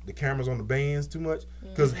have the cameras on the bands too much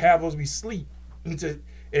because half of us be sleep. Until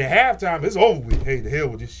at halftime, it's over with. Hey, the hell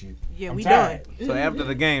with this shit. Yeah, I'm we tired. done. So after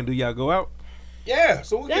the game, do y'all go out? Yeah,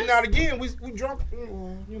 so we getting That's- out again. We drunk. We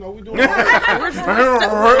doing all right.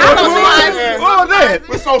 What was that?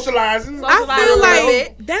 We're socializing. I feel Socialize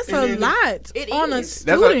like that's And a then- lot It on a is.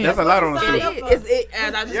 student. That's a lot on the It student. is.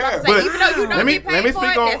 As I was just Yeah. about to say, But even though you don't let me get paid let me for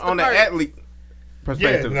speak it, that's on the perk. athlete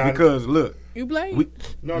perspective Yeah, nah. because look, You play? we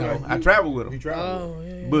No, I travel with We them, travel. Oh,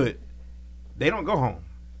 yeah. but they don't go home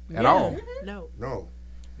at Yeah. all. No. No.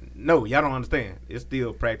 No, y'all don't understand. It's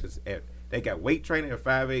still practice at. They got weight training at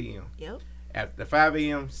 5 a.m. Yep. After 5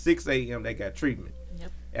 a.m., 6 a.m. they got treatment.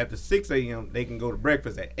 Yep. After 6 a.m. they can go to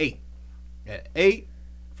breakfast at 8. At 8,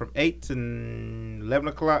 from 8 to 11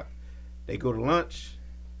 o'clock, they go to lunch.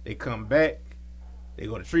 They come back. They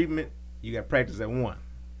go to treatment. You got practice at 1.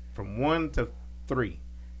 From 1 to 3.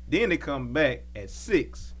 Then they come back at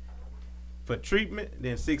 6 for treatment.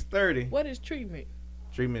 Then 6:30. What is treatment?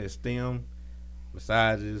 Treatment is stem,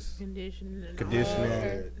 massages, Conditioning. and Conditioning. all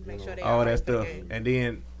that. Make sure they all right that for the stuff. game. And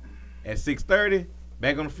then at 6:30,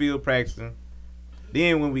 back on the field practicing.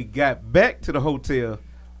 Then when we got back to the hotel,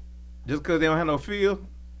 just because they don't have no field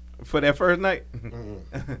for that first night, they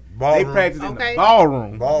Ballroom. practice in Okay. the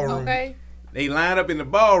ballroom. Ballroom. Okay. They line up in the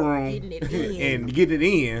ballroom Getting it in. and get it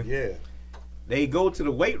in. Yeah. They go to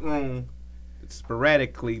the weight room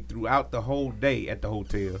sporadically throughout the whole day at the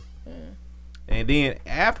hotel. And then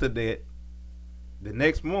after that, the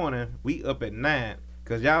next morning, we up at 9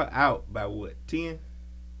 because y'all out by what, 10,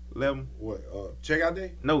 11? What? Checkout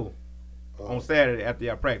day? No, Uh, on Saturday after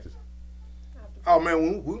y'all practice. Oh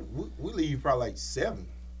man, we leave probably like 7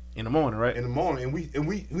 In the morning, right? in the morning, and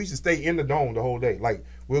we should stay in the dome the whole day. Like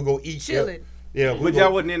we'll go eat. Chilling. Yeah. But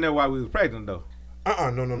y'all wasn't in there while we was practicing, though.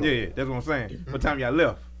 No. Yeah, that's what I'm saying. What time y'all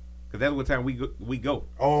left? Because that's what time we go.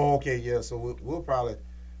 Oh, okay, yeah. So we'll probably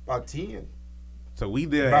about 10, So we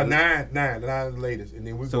there. about at- 9 the latest, and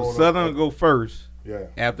then we So going Southern up. go first Yeah.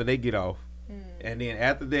 after they get off. And then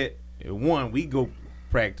after that, at 1, we go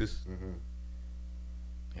practice. Mhm.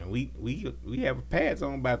 and we have pads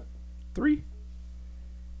on by 3.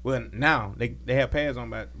 Well, now they have pads on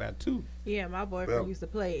by 2. Yeah, my boyfriend used to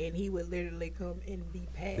play, and he would literally come and be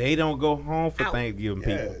passed. They don't go home for Out. Thanksgiving,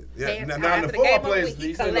 people. Yeah. Now After the the football game over, players, he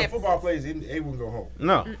he said the collapses. football players, they wouldn't go home.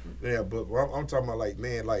 No, Yeah, but I'm talking about like,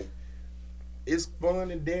 man, like it's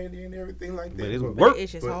fun and dandy and everything like that. but it's But work.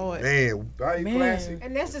 it's just But, hard. man, Bayou Man. Classic.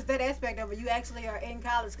 And that's just that aspect of it. You actually are in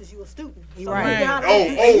college because you a student. So Right. you gotta- Oh,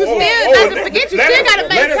 You still, not to forget, you still got to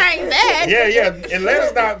maintain that. Yeah, and let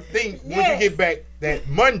us not think when you Yes. get back that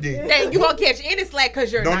Monday. That you won't catch any slack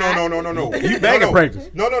because you're No. You back in practice.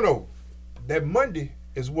 No. That Monday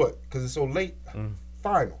is what? Because it's so late.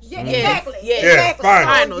 Finals. Yeah, Yes. exactly. Yes. Exactly.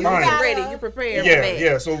 Finals. You Finals. get ready. You prepared Yeah, for that.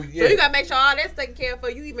 yeah. So So you yeah. got to make sure all that's taken care of for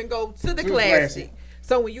you. Even go to the the classic.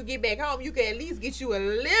 So when you get back home, you can at least get you a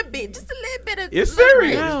little bit, just a little bit of. It's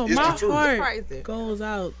serious. No, It's my the truth. heart Crazy. goes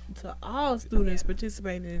out to all students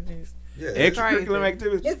participating in this. Yeah. Extracurricular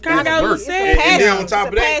activities. It's kinda got work. loose. And then on It's top a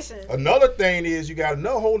of that, passion. another thing is you got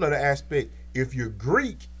another whole nother aspect. If you're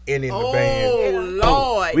Greek and in the band,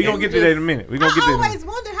 Oh Lord! We gonna get to that in a minute. We gonna get I to that. always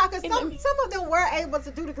wonder how, because some of them were able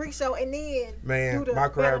to do the Greek show and then man, do the my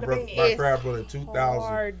crab brother, It's in 2000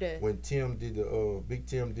 hard. when Tim did the Big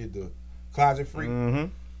Tim did the Closet Freak. Mm-hmm.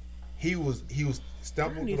 He was I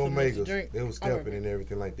stumping need with some else to Omegas. drink. They was stepping and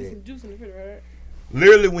everything like Get that. some juice in the refrigerator.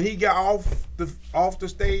 Literally, when he got off the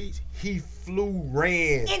stage, he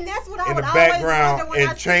ran. And that's what I in would the always background wonder when and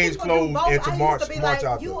I see change people do clothes both. and to I march- used to be march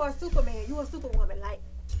like, out you there. are a Superman, you are a Superwoman. Like,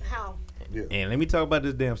 how? Yeah. And let me talk about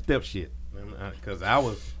this damn step shit, because I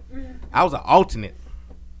was an alternate.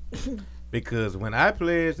 Because when I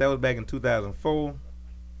pledged, that was back in 2004.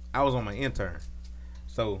 I was on my intern,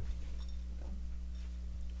 so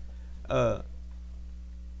I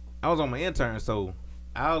was on my intern. So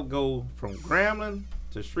I'll go from Grambling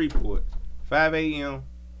to Shreveport, 5 a.m.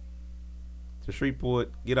 to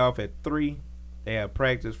Shreveport. Get off at 3. They have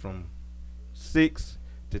practice from 6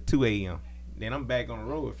 to 2 a.m. Then I'm back on the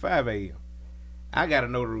road at 5 a.m. I gotta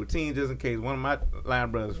know the routine just in case one of my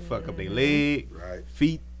line brothers fuck up their leg, Right.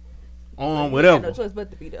 feet, arm, You got whatever. no choice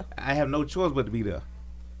but to be there. I have no choice but to be there.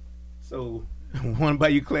 So one by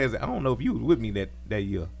you class, I don't know if you was with me that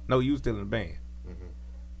year. No, you was still in the band.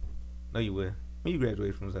 No, you were. When you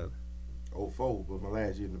graduated from Southern. 04, but my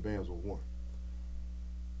last year in the band was 01.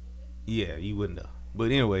 Yeah, you wouldn't have.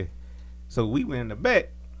 But anyway, so we went in the back.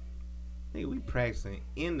 Nigga, we practicing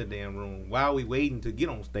in the damn room while we waiting to get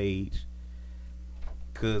on stage.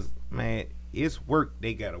 Cause man, it's work.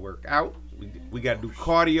 They gotta work out. We gotta do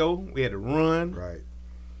cardio. We had to run. Right.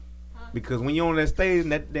 Because when you're on that stage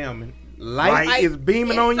and that damn light Light. is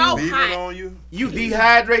beaming It's on so you, Beaming hot. on you. you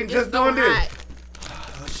dehydrating just so doing this.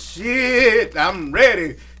 hot. Shit, I'm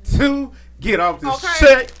ready to get off this Okay.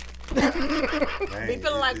 shit. Man, Be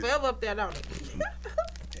feeling like it- forever up there, don't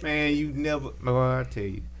it? Man, you never. Oh, I tell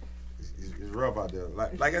you, it's rough out there.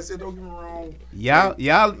 Like I said, don't get me wrong.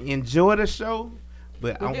 y'all enjoy the show,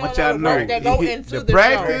 but I But want there y'all are to know work that go into the the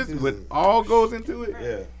practice, show. what all goes into it.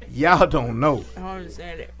 Yeah. Y'all don't know. I don't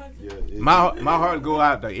understand it. Yeah. My heart go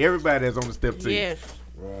out to everybody that's on the step team. Yes.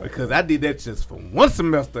 Right. Because I did that just for one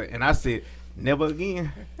semester, and I said, never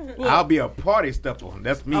again. I'll be a party stepper.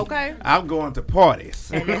 That's me. Okay. I'm going to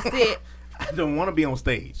parties. And that's it. I don't want to be on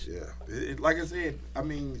stage. Yeah. Like I said, I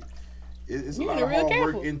mean, it's a You lot need a of real hard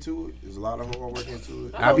careful. work into it. There's a lot of hard work into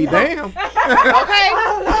it. I'll be damn. Okay. I'll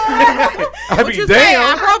What be you say?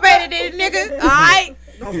 I damn. probated it, nigga. All right.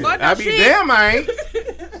 Don't start no I'll be shit. damn, I ain't.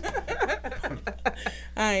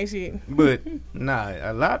 I ain't shit. But nah,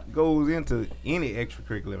 a lot goes into any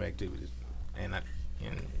extracurricular activities, and That's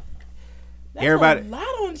everybody. a lot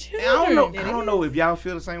on children. I don't know if y'all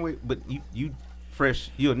feel the same way, but you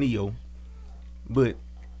fresh, you're a neo, but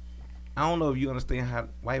I don't know if you understand how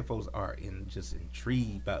white folks are just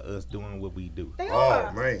intrigued by us doing what we do. They Oh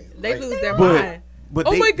are. man. They Like, lose their But mind. but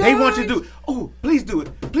Oh my they want you to gosh. do it. Oh, please do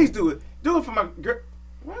it. Please do it. Do it for my girl.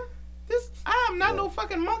 What? I am not no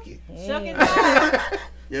fucking monkey. Shuck and jive.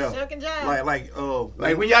 Yeah. Shuck and jive.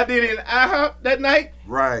 Like when y'all did it in IHOP that night.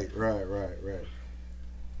 Right.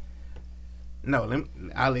 No,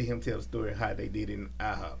 I'll let him tell the story how they did it in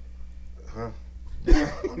IHOP. Huh?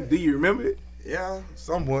 Do you remember it? Yeah,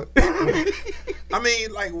 somewhat. I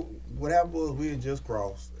mean, like what happened was we had just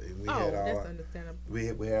crossed, and we Oh, had that's our understandable. we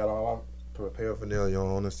had all our paraphernalia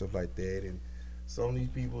on and stuff like that, and some of these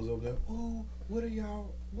people's over there. Oh, what are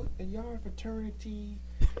y'all? What are y'all fraternity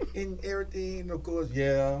and everything? And of course,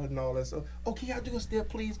 yeah, and all that stuff. Oh, can y'all do a step,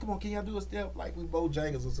 please? Come on, can y'all do a step like we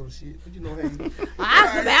Bojangles or some shit? But you know, hey,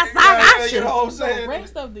 I you know what I'm The saying?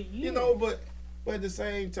 rest of the year. You know, but at the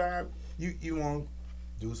same time, you want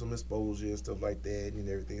do some exposure and stuff like that and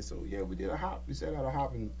everything. So yeah, we did a hop. We set out a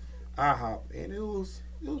hop and I hop, and it was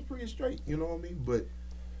pretty straight. You know what I mean? But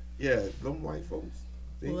yeah, them white folks,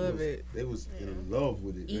 they Love it. They was in love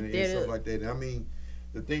with it Eat and that stuff up. like that. And I mean,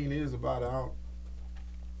 the thing is about it,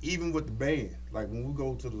 even with the band, like when we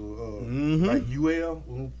go to the like UL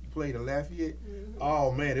when we played in Lafayette,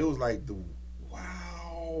 oh man, it was like the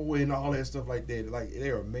wow and all that stuff like that. Like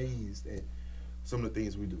they're amazed at some of the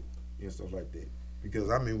things we do and stuff like that. Because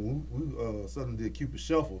I mean, when we Southern did Cupid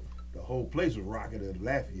Shuffle, the whole place was rocking at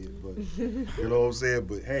Lafayette. But you know what I'm saying?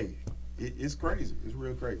 But hey, it's crazy. It's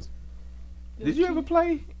real crazy. Did you ever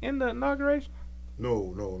play in the inauguration?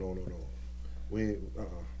 No. We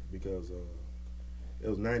because it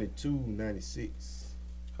was 92, 96.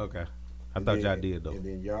 Okay. I thought y'all did though. And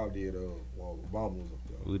then y'all did well, Obama was up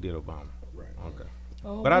there. We did Obama. Right. Okay.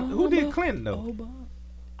 Oh, But who did Clinton though? Oh, Bob.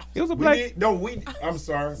 It was a We black. did, no, I'm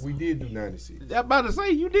sorry. We did do 96. I'm about to say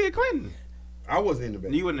you did Clinton. I wasn't in the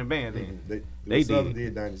band. You wasn't in the band then. Mhm. They Southern did.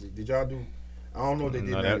 did 96. Did y'all do? I don't know if they did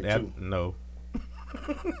No, 92. no.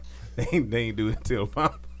 they ain't do it till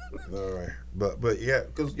Obama. All right. But yeah,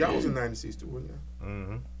 because y'all was in 96 too, wasn't y'all?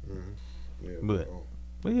 Mm-hmm. Yeah.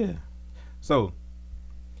 But yeah. So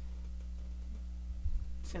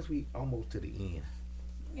since we almost to the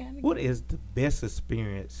end, what is the best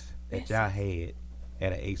experience that y'all had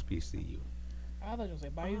at a HBCU? I thought you were going to say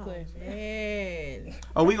buy you glasses. Man.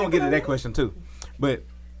 Oh, we gonna get to that question too. But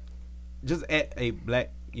just at a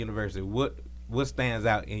black university, what stands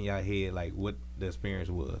out in your head, like what the experience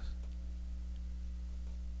was?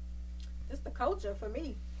 It's the culture for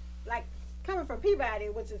me. Like coming from Peabody,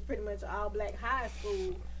 which is pretty much all black high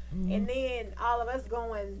school, and then all of us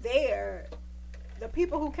going there, the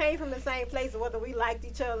people who came from the same place, whether we liked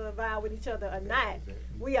each other, vibe with each other or not,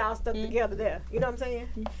 we all stuck together there. You know what I'm saying?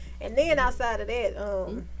 And then outside of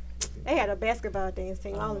that, they had a basketball dance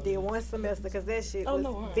team. I only did one semester because that shit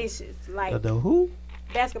was vicious. Like The who?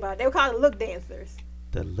 basketball, they were called look dancers.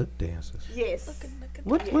 The look dancers. Yes.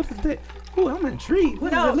 What is that? Ooh, I'm intrigued.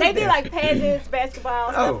 What is No, the they look did dance? like pageants, basketball,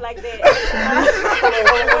 Oh. stuff like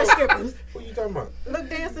that. Strippers. What you talking about? Look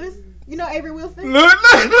dancers. You know Avery Wilson? Look.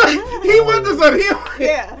 He went to some him.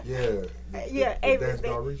 Yeah. Yeah. Yeah, The Avery's Dance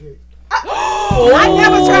there. Dog Reject. I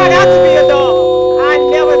never tried out to be a dog. I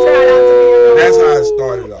never tried out to be a dog. That's how it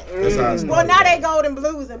started off. That's how it started. Well, now off. they Golden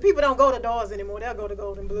Blues, and people don't go to doors anymore. They'll go to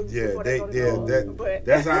Golden Blues Yeah, before they go to doors. But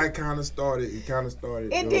that's how it kind of started. It kind of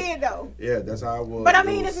started. it did though. Yeah, that's how it was. But I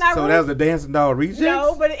mean, it's not. So that was the dancing dog rejects?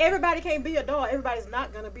 No, but everybody can't be a dog. Everybody's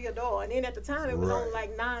not gonna be a dog. And then at the time, it was Right. only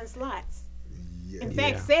like 9 slots. Yeah, In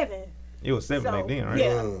Yeah. fact, 7. It was 7 So, back then, right?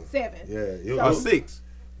 Yeah, Yeah. 7. yeah. It So- Or was 6.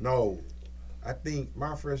 no. I think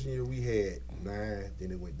my freshman year we had 9,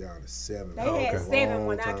 then it went down to 7. They Oh, had okay. 7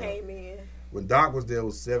 when Long I time. came in. When Doc was there, it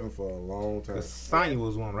was 7 for a long time. Cause Sonya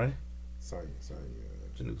was one, right? Sorry.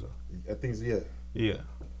 Janusa. I think so, yeah. Yeah.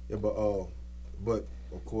 Yeah, but of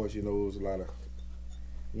course, you know, it was a lot of,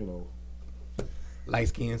 you know, Light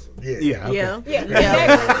skins. Yeah. Yeah. Okay. Yeah.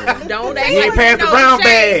 Yeah. Don't You act ain't like passed the no brown shade.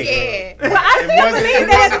 bag. Yeah. Well, I It still wasn't- believe it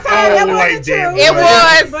that at the wasn't time. That all wasn't like true. that. It was.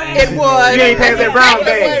 It was. You ain't passed that brown That's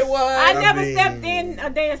bag. what it was. I I never mean- stepped in a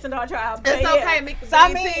dancing or trial. It's but okay, yeah. Mickey So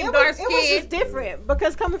I Bean mean, team, it dark was just skin. different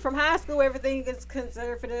because coming from high school, everything is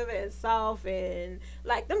conservative and soft, and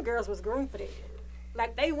like them girls was groomed for that.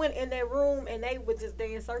 Like they went in their room and they would just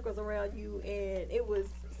dance circles around you, and it was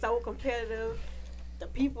so competitive. The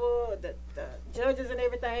people, the judges, and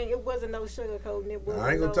everything. It wasn't no sugarcoating. It wasn't.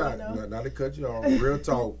 I ain't gonna no, talk. you know. Not to cut you off. Real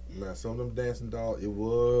talk. Now, some of them dancing dogs, it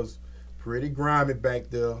was pretty grimy back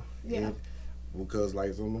there. Yeah. And because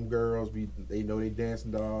like some of them girls, they know they dancing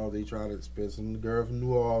dolls. They try to spend some girl from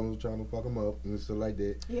New Orleans trying to fuck them up and stuff like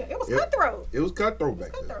that. Yeah, it was It- cutthroat. It was cutthroat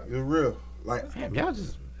back there. cutthroat. It was real. Like Damn, y'all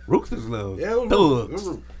just ruthless little yeah, it was ruthless. It was thugs.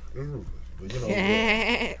 ruthless. It was ruthless. But, you know,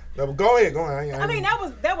 no, but go ahead. I mean, that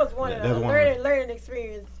was one Yeah, of that's the one of learning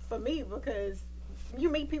experience for me because you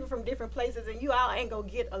meet people from different places and you all ain't gonna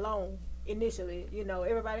get along initially. You know,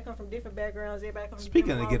 everybody come from different backgrounds. Everybody come from Speaking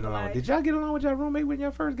different of getting walks along, life. did y'all get along with your roommate when y'all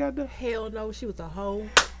first got there? Hell no, she was a hoe.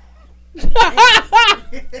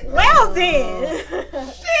 Well then,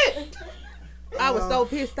 I was so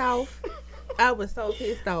pissed off. I was so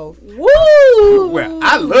pissed off. woo! Well,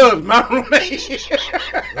 I loved my roommate.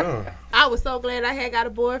 I was so glad I had got a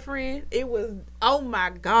boyfriend. It was, oh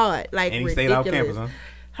my God, like And he ridiculous. stayed off campus, huh?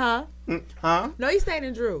 Huh? Huh? No, he stayed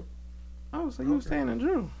in Drew. Oh, so you was staying in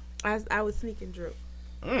Drew. I was sneaking Drew.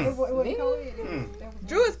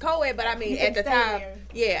 Drew is co-ed, but I mean, You at the can stay time, there.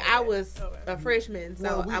 yeah, I was a freshman, so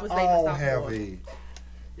well, we I was dating a all sophomore. have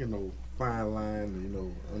fine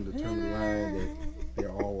line, undetermined line that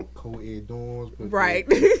they're all co-ed dorms, but Right.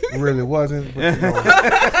 it really wasn't. But,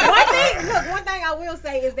 One thing I will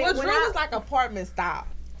say is that Well, when Drew I was like apartment style.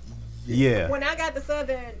 Yeah. when I got to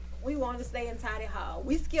Southern, we wanted to stay in Toddy Hall.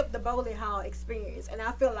 We skipped the bowling hall experience, and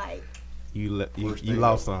I feel like, You Worst you thing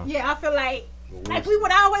lost some. yeah, I feel like we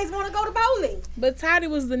would always want to go to bowling. But Toddy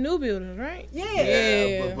was the new building, right? Yeah.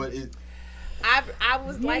 Yeah. but it. I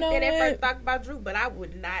was You like know that at what? first talking about Drew, but I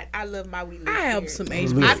would not. I love my Wheatley. I have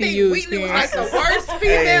experience. some I I think HBCU Wheatley was like the experiences. worst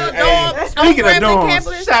female Hey, dorm. Speaking of on Grambling dorms,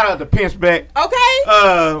 campus. shout out to Pinchback.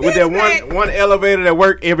 Okay. With that Pinchback. one elevator that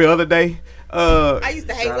worked every other day. I used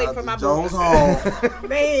to hate Shout waiting out for to my Jones books. Hall.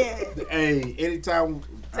 Man. Hey, anytime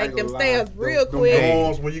I Take ain't them gonna stairs lie, real them quick.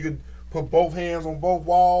 dorms where you could put both hands on both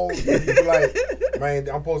walls. And you be like, man,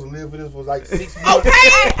 I'm supposed to live for this for like 6 months.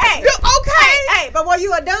 Hey, Okay. hey, but were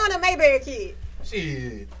you a Dunn or Mayberry kid?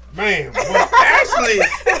 Shit, man. Well, actually,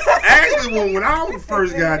 when I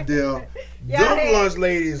first got there, Y'all them had- lunch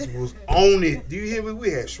ladies was on it. Do you hear me? We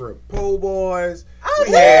had shrimp po' boys. Oh,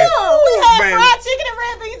 We no. had- We had man. fried chicken and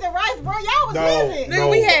red beans and rice, bro. Y'all was No, living. Then no.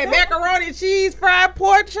 we had macaroni, cheese, fried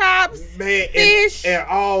pork chops. Man, Fish. and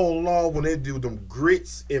all along when they do them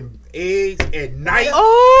grits and eggs at night. We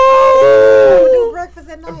Oh. do breakfast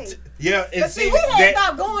at night. Yeah, and But see, we had that,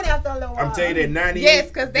 stopped going after a little while. I'm telling you that 98. Yes,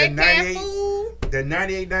 because that canned 98, food that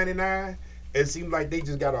 98, 99, it seemed like they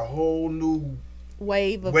just got a whole new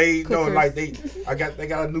wave of way. No, cookers. like they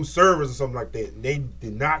got a new service or something like that. They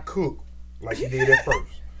did not cook like they did at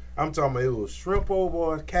first. I'm talking about it was shrimp po'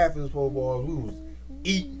 boys, catfish po' boys. We was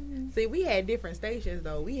eating. See, we had different stations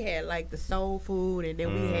though. We had like the soul food, and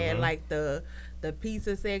then we had like the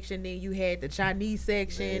pizza section. Then you had the Chinese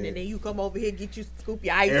section, Man. and then you come over here get you scoop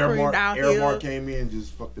your ice cream Airmark, down Airmark here. came in and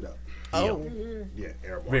just fucked it up. Oh, Yeah,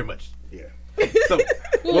 Airmark. Very much. Yeah. So,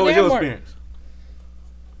 Who what was was your that experience?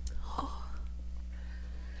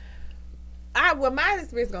 well, my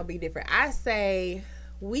experience gonna be different. I say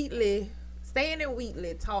Wheatley, staying in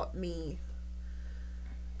Wheatley taught me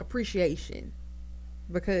appreciation,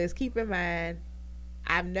 because keep in mind,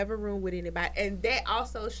 I've never roomed with anybody, and that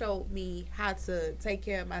also showed me how to take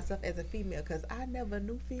care of myself as a female, because I never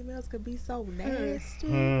knew females could be so nasty.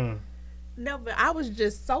 Mm. Never. I was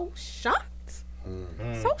just so shocked,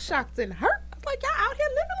 so shocked and hurt. I was like, y'all out here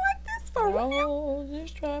living like this for real? Oh,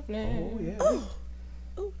 just trifling. Oh, yeah.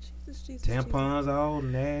 Oh, Jesus, Jesus. Tampons all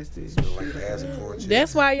nasty. Like asking for a check.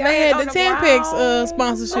 That's why y'all Laying had on the the 10-pix ground.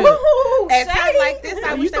 sponsorship. Ooh, At times shady. like this,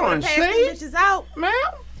 I You wish they would throwing have passed shade? them bitches out. Ma'am,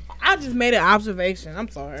 I just made an observation. I'm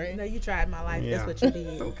sorry. No, you tried my life. Yeah. That's what you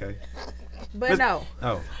did. Okay. But no.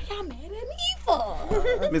 Oh, Y'all mad at me for?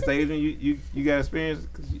 Mr. Adrian, you got experience?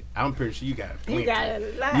 Cause I'm pretty sure you got plenty. You got a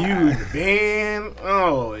lot. You the band?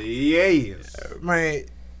 Oh yes. Man,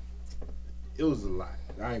 it was a lot.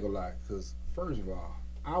 I ain't gonna lie, because first of all,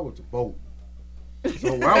 I was to Bolton.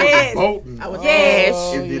 So when I was Yes. to Bolton, I was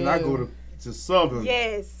Yes. and then I go to Southern,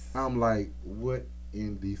 Yes. I'm like, what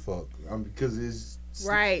in the fuck? Because it's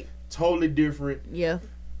Right. totally different. Yeah.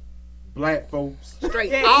 Black folks,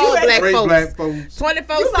 Straight. Yeah, all you black straight folks. black folks.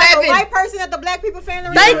 24/7. You like a white person at the Black People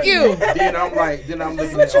Family Thank Reunion? you. Then I'm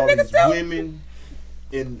looking what at you all niggas these do. women,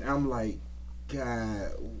 and I'm like,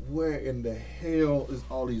 God, where in the hell is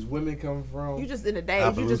all these women coming from? You just in the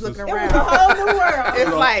days. You just Appaloosas. looking It was around. a whole new world.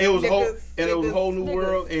 It's like it was whole, niggas, and it was a niggas, whole new niggas.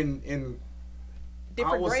 world, and I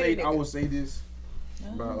Different will grade say of I will niggas. say this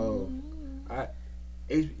about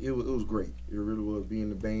it was great. It really was being in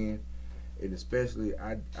the band, and especially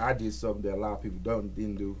I did something that a lot of people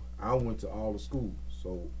didn't do. I went to all the schools,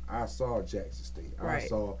 so I saw Jackson State, I Right.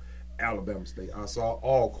 saw Alabama State, I saw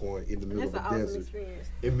Alcorn in the middle That's an of a awesome desert, experience.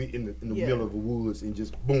 in the Yeah. middle of the woods, and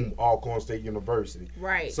just boom, Alcorn State University.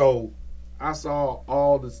 Right. So I saw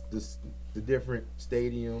all the different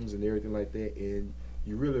stadiums and everything like that, and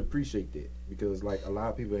you really appreciate that, because like a lot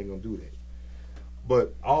of people ain't gonna do that.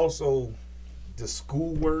 But also the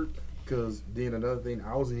schoolwork, because then another thing,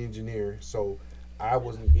 I was an engineer, so I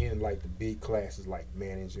wasn't in like the big classes like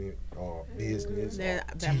management or business, or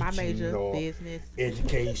That my teaching major or business.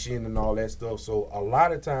 education and all that stuff. So a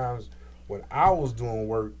lot of times when I was doing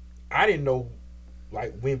work, I didn't know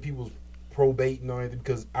like when people's probating or anything,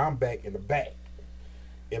 because I'm back in the back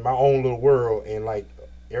in my own little world. And like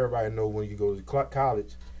everybody know, when you go to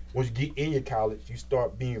college, once you get in your college, you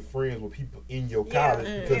start being friends with people in your Yeah,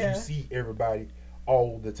 college, because yeah. you see everybody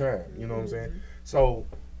all the time. You know what I'm saying? So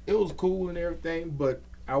it was cool and everything, but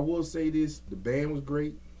I will say this: the band was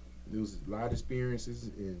great. There was a lot of experiences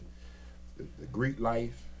in the Greek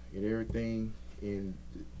life and everything, and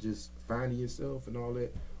just finding yourself and all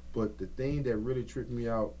that. But the thing that really tripped me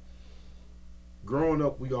out, growing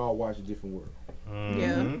up, we all watched a different world.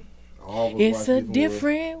 Yeah. All of us It's watch a World.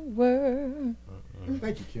 different world.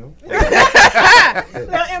 Thank you, Kim.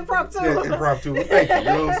 Little impromptu. Yeah, impromptu. Thank you. You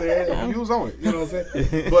know what I'm saying? You was on it. You know what I'm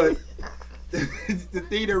saying? But the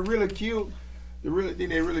thing that really killed,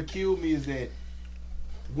 me is that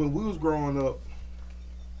when we was growing up,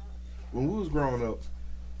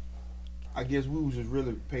 I guess we was just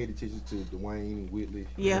really paid attention to Dwayne and Whitley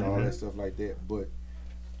and all that stuff like that. But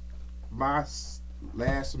my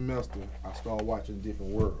last semester, I started watching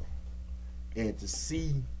Different World, and to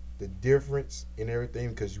see the difference in everything,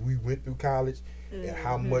 because we went through college, and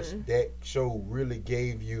how much that show really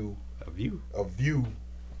gave you A view.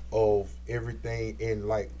 of everything. And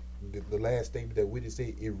like the last statement that Whitney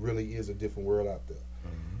said, it really is a different world out there.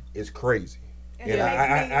 It's crazy. And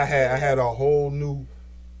I had a whole new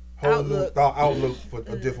Outlook. outlook for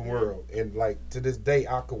a different world. And like to this day,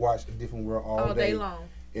 I could watch a different world all day long.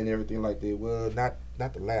 and everything like that. Well, not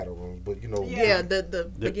the latter ones, but you know, Yeah,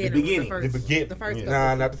 the beginning. beginning. The first couple.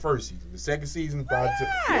 Nah, not the first season. The second season probably took.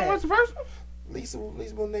 You don't watch the first one? Lisa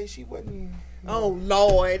Bonet, she wasn't. Oh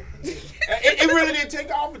Lord. It really didn't take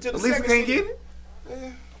off until the Lisa second can't season. get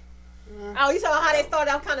it. Oh, you saw how they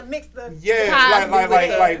started off kind of mixed the Yeah,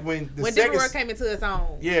 like when the When second Different World came into its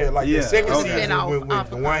own. yeah, like Yeah, the second okay. season Spin-off with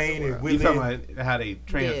off of Dwayne and You Whitney. talking about how they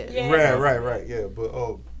trans? Yeah. Right, yeah. But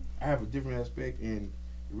I have a different aspect, and it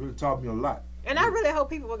really taught me a lot. And I really hope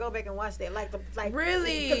people will go back and watch that.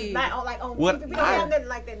 Really? 'cause it's not on What TV. We don't have nothing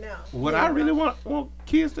like that now. What I really want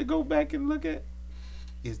kids to go back and look at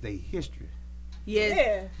is their history, Yes.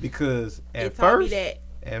 Yeah. because It taught me that.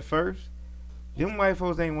 at first, them white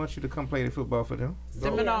folks ain't want you to come play the football for them.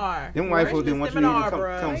 Seminar. Them white folks didn't want you to even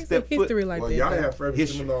come Ain't step some foot. history like Well, that. y'all though. have favorite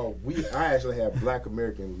History. seminar. I actually have Black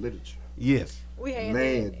American literature. Yes. We had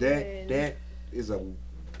Man, that. that is a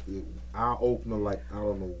eye opener like I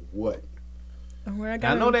don't know what.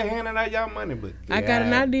 I know they're handing out y'all money, but I got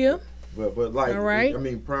an idea. But like, All right. I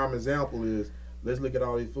mean, prime example is let's look at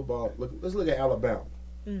all these football. Let's look at Alabama.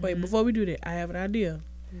 Wait, before we do that, I have an idea.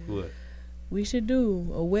 What? We should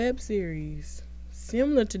do a web series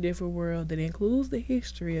similar to Different World that includes the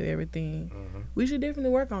history of everything. We should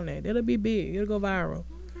definitely work on that. That'll be big. It'll go viral.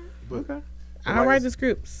 But I'll write the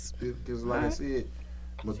scripts. because, like I said,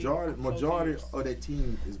 majority of that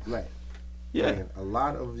team is black. Yeah. And a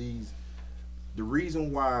lot of these, the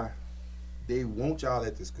reason why they want y'all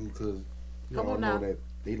at the school because you Come all on know now. that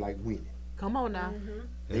they like winning. Come on now.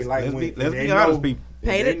 They like let's winning. be, let's And be they honest, know- people. and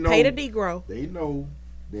Pay they the know- Negro. They know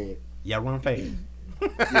that. Y'all run fast. Like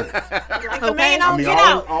the Okay. man I don't mean, get all,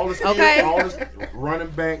 out. all the skills, Okay. all the running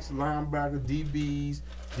backs, linebackers, DBs,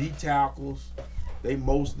 D tackles, they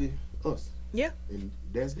mostly us. Yeah. And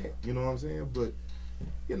that's that. You know what I'm saying? But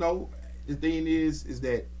you know, the thing is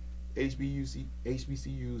that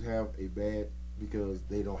HBCUs have a bad because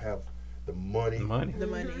they don't have the money The money.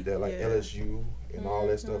 that like LSU and all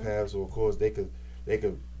that stuff have. So of course they could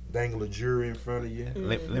dangle a jury in front of you.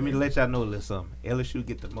 Let me let y'all know a little something. LSU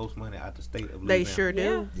get the most money out the state of Louisiana. They sure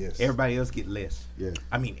do. Yes. Everybody else get less. Yes.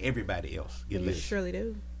 I mean, everybody else get They less. surely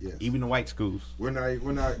do. Yes. Even the white schools. We're not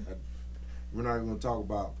even going to talk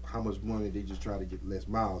about how much money they just try to get less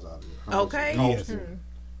miles out of it. How much Okay. it costs Yes. them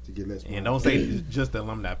to get less miles. And don't say it's just the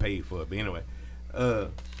alumni paid for it. But anyway,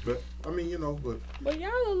 But I mean, you know, but But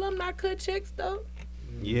y'all alumni cut checks though.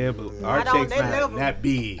 yeah, but Yeah. our Not on checks that not, level. not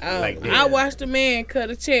big like that. I watched a man cut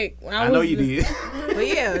a check. When I know was you did. But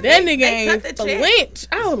yeah, That nigga they ain't cut the check. flinch.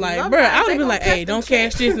 I was like, Sometimes bro, I would they have been gonna like, cut hey, them don't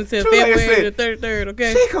cash this until True, like I February said. the 33rd,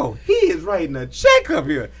 okay? Chico, he is writing a check up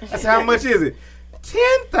here. I said, how much is it?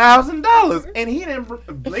 $10,000, and he didn't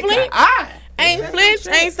blink an Flinch. eye. Ain't flinch,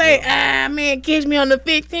 ain't say, man, catch me on the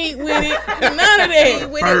 15th with it. None of See,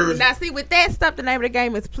 that. with it, now, see, with that stuff, the name of the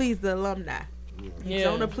game is please the alumni. Yeah.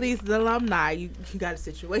 Don't please the alumni. You got a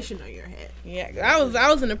situation on your head. Yeah, I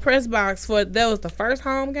was in the press box for that was the first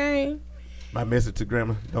home game. My message to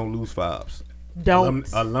grandma: don't lose fobs. Don't.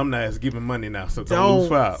 Alumni is giving money now, so don't lose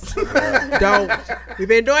fobs. Don't. We've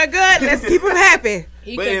been doing good. Let's keep them happy.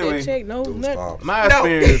 He But cut anyway, that check, no those nothing. fobs. My No.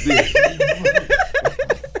 experience is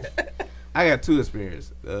I got two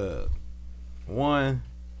experiences. One,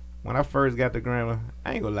 when I first got to grandma,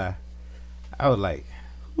 I ain't gonna lie, I was like,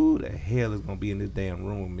 who the hell is gonna be in this damn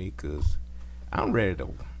room with me? Cause I'm ready to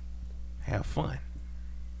have fun.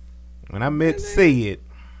 When I met Sid,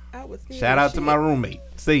 I was shout out to my roommate,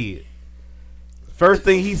 Sid. First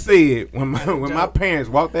thing he said when my parents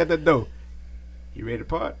walked out the door, you ready to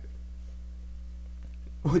party?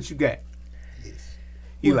 What you got?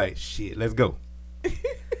 He like, shit, let's go.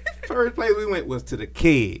 First place we went was to the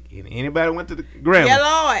keg. And anybody went to the grandma, Yeah,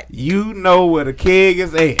 Lord. you know where the keg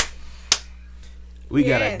is at. We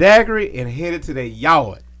got a Yes. daiquiri and headed to the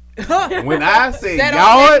yard. When I say Set on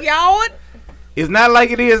that yard, yard. it's not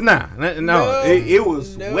like it is now. No, it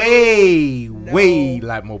was way a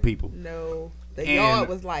lot more people. No, the And yard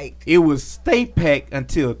was like it was stay packed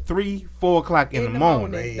until 3-4 o'clock in the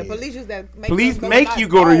morning. The police used to make Police us go make like, you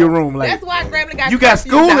go to your room. Like, that's why Grambling got you got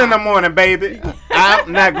curfew school now. in the morning, baby.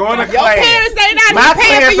 I'm not going to Your class. parents ain't not My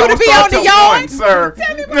paying for class you to don't be start on the till yard. 1, sir.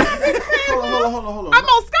 Hold on. I'm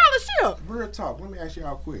on scholarship. Real talk. Let me ask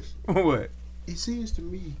y'all a question. What? It seems to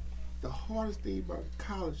me the hardest thing about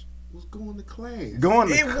college was going to class. Going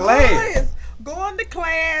to It class. was going to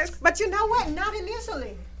class. But you know what? Not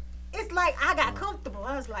initially. It's like I got comfortable.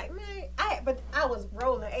 I was like, man, I was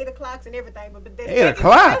rolling 8 o'clocks and everything. But the 8 second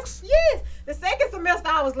o'clocks? semester- Yes. The second semester,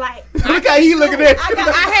 I was like, Look how he looking at you.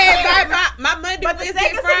 I had my Monday, but the Wednesday,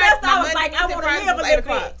 second Friday. semester, I my was Monday, like, I Wednesday, want to Friday live a was little 8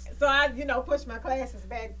 o'clock. bit. So I, pushed my classes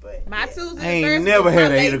back. But My yeah. Tuesdays I and ain't Thursdays never was had my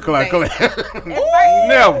an 8 ladies' o'clock day. class. At first-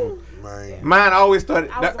 Never. Man. Mine always started.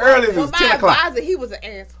 I The was earliest Well, was my 10 o'clock. advisor, he was an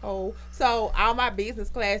asshole. So all my business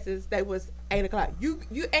classes, they was 8 o'clock. You,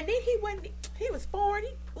 and then he was 40.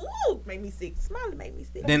 Ooh, made me sick. Smiley made me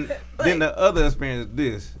sick. Then But- the other experience of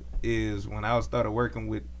this is when I started working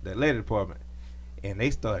with the letter department, and they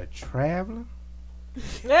started traveling.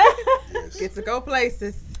 Yes. Get to go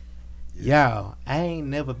places. Y'all, I ain't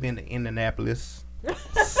never been to Indianapolis,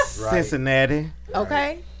 Cincinnati.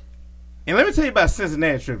 Okay. And let me tell you about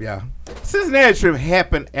Cincinnati trip, y'all. Cincinnati trip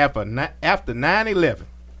happened after 9/11.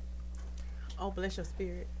 Oh, bless your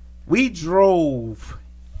spirit. We drove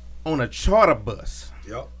on a charter bus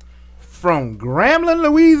Yep. from Grambling,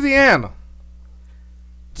 Louisiana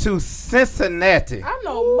to Cincinnati. I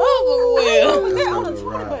know mother well. That's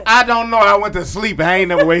right. I don't know. I went to sleep. I ain't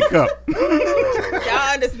never wake up.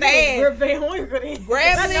 Y'all understand? We're very hungry.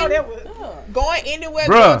 Grambling? I know that was. Going anywhere, Bruh.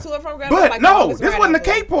 going to and from Grambling. But like no, longest this ride wasn't the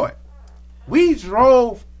ever. Cape part. We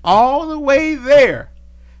drove all the way there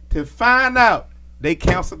to find out they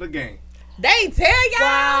canceled the game. They ain't tell y'all.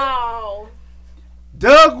 Wow.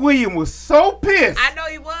 Doug Williams was so pissed. I know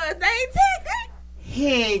he was. They ain't tell that. He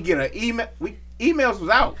ain't get an email. Emails was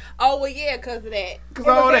out. Oh, well, yeah, because of that. Cause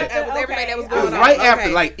all that. That was everything that was It going was on. right Okay. after.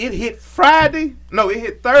 Like it hit Friday. No, it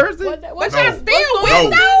hit Thursday. What But what y'all No. still No,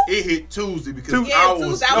 went, though? it hit Tuesday because Tuesday. I Yeah, was,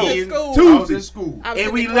 Tuesday, I was in in school. I was in Tuesday. school. I was And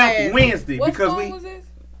in we the left class. Wednesday what because song we. was this?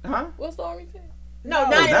 Huh? What song we said? No,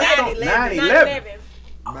 that's 9/11.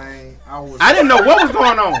 9/11. Man, I was. I didn't know what was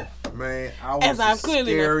going on. Man, I As was I'm the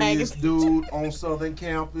clearly not paying scariest dude on Southern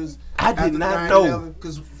campus. I did not know.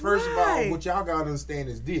 Because first of all, Right. what y'all gotta understand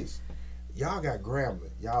is this: y'all got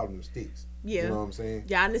Grambling, y'all them sticks. Yeah. You know what I'm saying?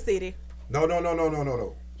 Y'all in the city. No. Y'all in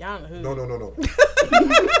the hood. No.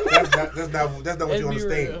 That's not what Let's you be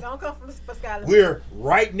understand. real. Don't come for Skylar. We're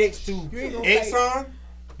right next to ain't gonna say Exxon,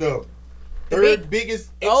 the The third big-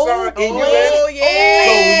 biggest Oh, Exxon in Oh, US.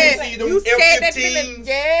 yeah. So you see them You scared that F-15s feeling. just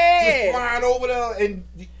Yeah. flying over there and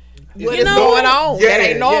What You is know- going on? Yeah, That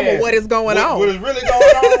ain't normal. yeah. What is going on? What is really going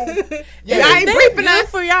on? Y'all Yeah. ain't That's briefing good us.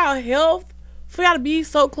 for y'all health. For y'all to be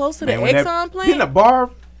so close to the Man, when that- Exxon Didn't the plant. bar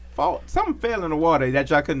fall? Something fell in the water that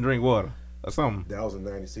y'all couldn't drink water or something. That was in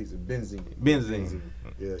 '96. Benzene. Benzene.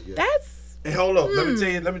 Yeah. That's And hold up, let me tell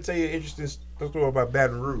you an interesting story about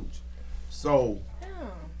Baton Rouge. So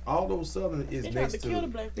all those Southern is They tried next to to kill the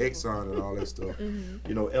black people. Exxon and all that stuff.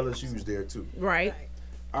 You know, LSU's there too. Right.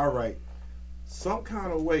 All right. Some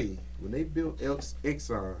kind of way, when they built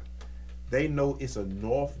Exxon, they know it's a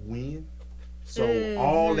north wind. So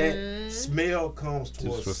all that smell comes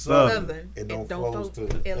towards for southern Southern. and don't flow flows to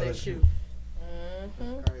LSU.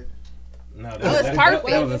 No, Oh, it's perfect.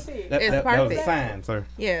 That was a, It's that was a perfect. sign, sir.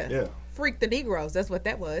 Yeah. Yeah, Freak the Negroes. That's what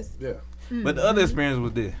that was. yeah. But the other experience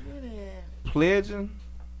was this: pledging.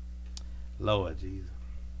 Lord Jesus,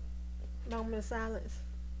 Moment of silence.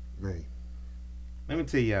 Man. let me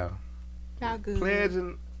tell y'all, Y'all good.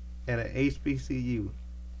 pledging at a HBCU.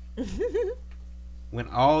 When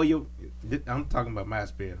all your, I'm talking about my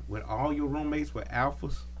experience. When all your roommates were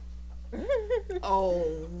alphas,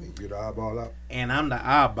 Oh. Get the eyeball out. and I'm the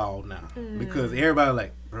eyeball now because everybody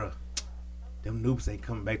like, bruh, them noobs ain't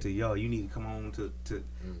coming back to y'all. You need to come on to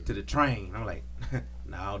the train. I'm like,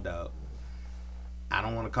 no, dog. I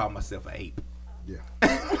don't want to call myself an ape. Yeah.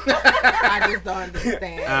 I just don't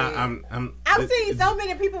understand. I've seen so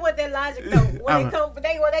many people with that logic though. When I'm-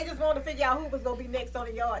 they just want to figure out who was gonna be next on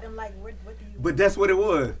the yard. I'm like, what do you? But that's what it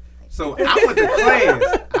was. So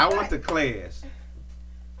I went to class.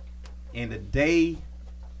 And the day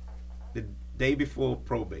before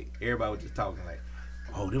probate, everybody was just talking like,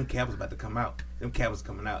 oh, them Cavs about to come out. Them Cavs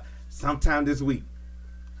coming out sometime this week.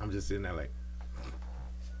 I'm just sitting there like,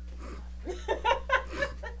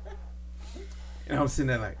 and I'm sitting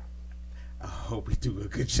there like, I hope we do a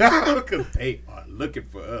good job because they are looking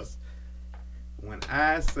for us. When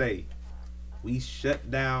I say we shut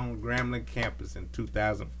down Grambling campus in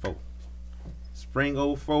 2004,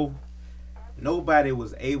 spring 04, nobody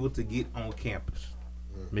was able to get on campus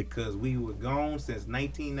because we were gone since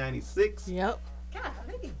 1996 Yep.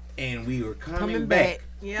 Golly. and we were coming Coming back. back.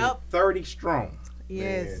 Yep. With 30 strong.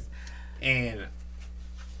 Yes. And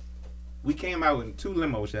we came out in 2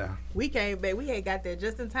 limos, y'all. We came back. We had got there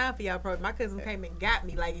just in time for y'all program. My cousin came and got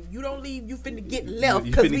me. Like, if you don't leave, you finna get left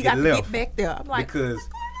You because finna we get got to left. get back there. I'm like, Because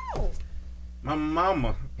what's going on? my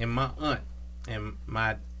mama and my aunt and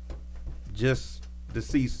my just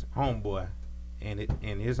deceased homeboy and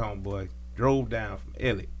his homeboy drove down from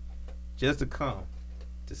Elliott just to come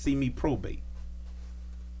to see me probate.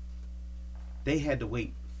 They had to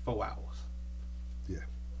wait 4 hours.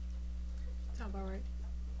 Sound about right.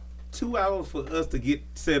 2 hours for us to get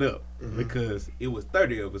set up because it was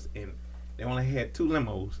 30 of us and they only had 2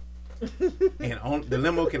 limos and the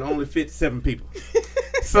limo can only fit 7 people.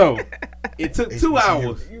 So it took 2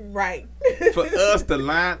 hours Right. for us to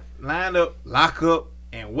line up, lock up,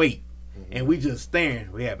 and wait. And we just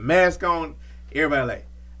staring. We had masks on. Everybody like,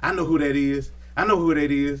 I know who that is. I know who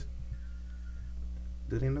that is.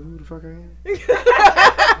 Do they know who the fuck I am?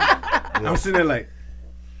 I'm sitting there like,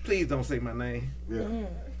 please don't say my name. Yeah.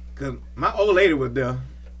 Because my old lady was there.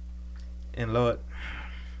 And Lord,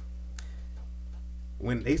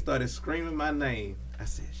 when they started screaming my name, I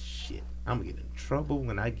said, shit, I'm going to get in trouble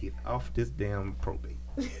when I get off this damn probate.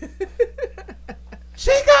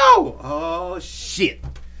 Chico! Oh, shit.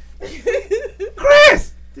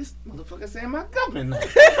 Chris! This motherfucker saying my government name.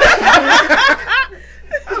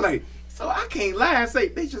 I'm like, so I can't lie and say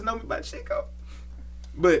they just know me by Chico.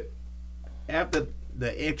 But after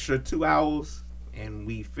the extra 2 hours and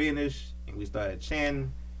we finished and we started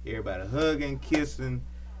chanting, everybody hugging, kissing,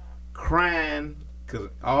 crying, because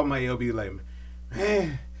all my LB like,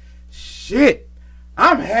 man, shit,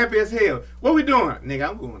 I'm happy as hell. What we doing? Nigga,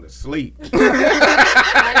 I'm going to sleep. Nigga,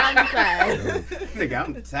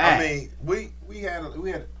 I'm tired. I mean, we had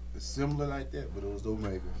a similar like that, but it was the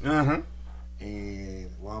Omegas. Uh-huh. And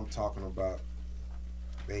what I'm talking about,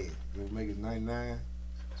 man, the Omegas 99,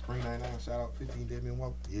 Spring 99, shout out 15 Dead Men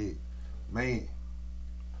Walk. Yeah, man,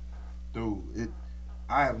 dude,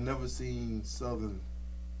 I have never seen Southern,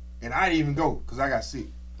 and I didn't even go because I got sick.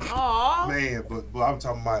 Aw. Man, but I'm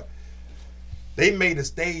talking about, they made a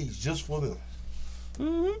stage just for them.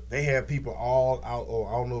 Mm-hmm. They had people all out. Oh,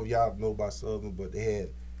 I don't know if y'all know about Southern, but they had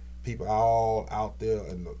people all out there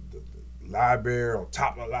in the library, on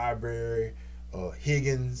top of the library,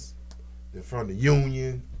 Higgins, in front of the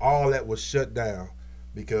Union. All that was shut down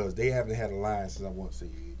because they haven't had a line since I want to say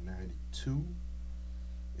 92.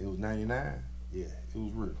 It was 99. Yeah, it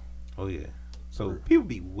was real. Oh, yeah. So people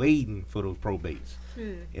be waiting for those probates.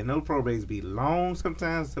 And those probates be long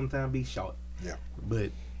sometimes be short. Yeah.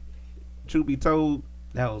 But truth be told,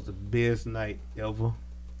 that was the best night ever.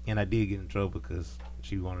 And I did get in trouble because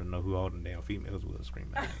she wanted to know who all the damn females was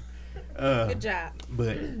screaming. Good job.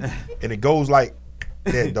 But And it goes like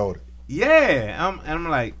that, daughter. yeah, I'm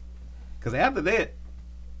like, because after that,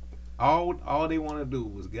 all they want to do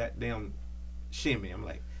was goddamn shimmy. I'm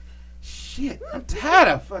like, shit, I'm tired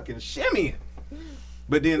of fucking shimmying.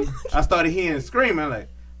 But then I started hearing screaming. I'm like,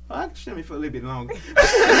 oh, I can shimmy for a little bit longer.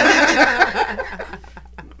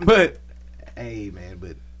 But hey, man,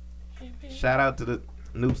 but shout out to the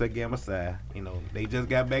Noops at Gamma Psi. You know, they just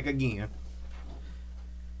got back again.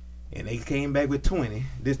 And they came back with 20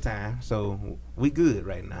 this time. So we good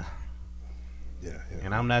right now. Yeah.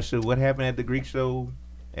 And I'm not sure what happened at the Greek show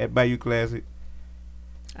at Bayou Classic.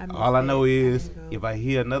 missed All I know that. is didn't go. if I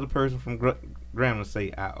hear another person from Grambling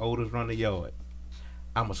say, our oldest run the yard,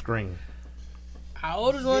 I'ma scream. How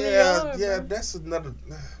old is one Yeah, of yeah, y'all? that's another.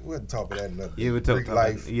 We'll talk about that another. Yeah, we talk Greek about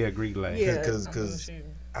life. Yeah, Greek life. Yeah. Because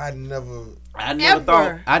I never. I never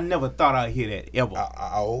Ever. thought I'd hear that ever.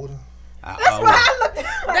 I older. That's what I looked at.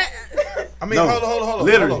 I mean, No, hold on.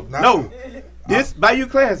 literally, Hold on. no. This Bayou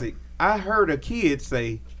Classic, I heard a kid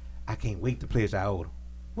say, I can't wait to play as I older.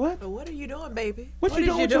 What? But what are you doing, baby? What you is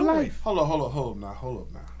doing with your life? Hold up now.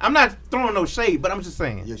 I'm not throwing no shade, but I'm just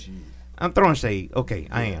saying. Yes, you. I'm throwing shade. Okay,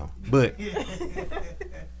 I am. But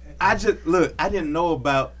I didn't know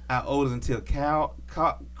about our oldest until Cal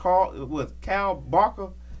Barker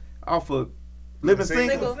off of Living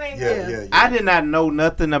Single. Yeah. I did not know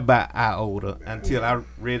nothing about our older until I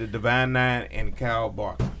read the Divine Nine and Cal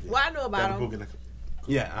Barker. Well, I know Got about the book him. in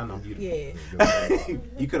Yeah, I know. You Yeah.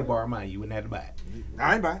 you could have borrowed mine. You wouldn't have to buy it.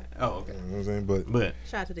 I ain't buying. Oh, okay. You know what I'm saying? But But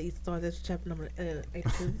Shout out to the East Stars. That's chapter number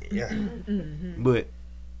 82. yeah. but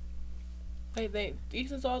They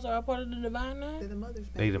Eastern Stars are a part of the Divine They're Nine. the mother's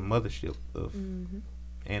They baby. the mothership of, Mm-hmm.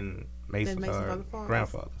 and Masons Masons are are the fathers.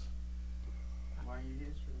 grandfathers. Why you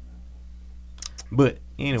history now? But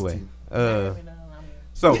anyway, I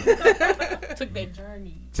so took that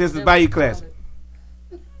journey. since it's Bayou Classic,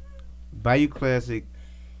 Bayou Classic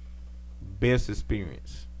best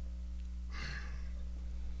experience.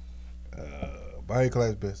 Bayou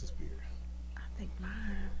Class best experience. I think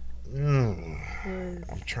mine was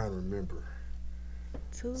I'm trying to remember.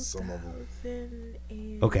 Some of 2000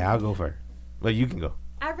 and... Okay, I'll go first. Well, you can go.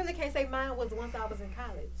 I really can't say mine was once I was in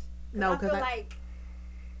college. No, I feel 'cause like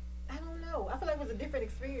I don't know. I feel like it was a different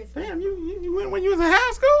experience. Damn, you went when you was in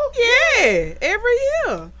high school? Yeah, every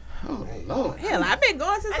year. Oh Lord. Hell, I've been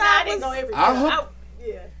going since And I I didn't go was every I year. hope-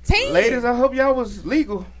 Yeah. 10. Ladies, I hope y'all was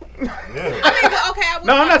legal. Yeah. I mean, well, okay, I was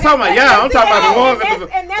No, I'm not talking about y'all. I'm talking about the ones that And was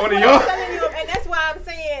that's on the what I'm yard. telling you. And that's why I'm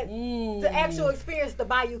saying the actual experience, the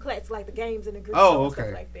Bayou Classic, like the games and the group Oh, and stuff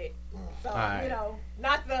okay. like that. So, Alright. you know,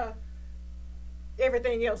 not the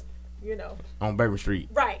everything else, you know. On Bourbon Street.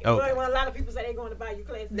 Right. Okay. But when a lot of people say they're going to Bayou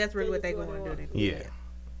Classic. That's really what they just going to do. Yeah.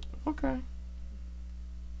 Okay.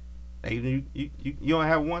 Hey, you don't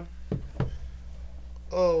have one?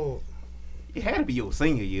 Oh, It had to be your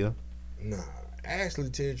senior year. nah. Actually,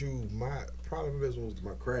 to tell you the truth, my probably the best one was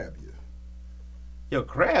my crab year. Your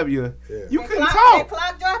crab year. Yeah. You That couldn't clock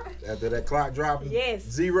talk. dropping? After that clock dropping, Yes.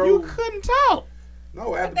 zero. You couldn't talk.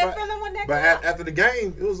 No, But after that feeling when that but clock. after the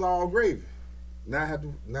game, it was all gravy. Not have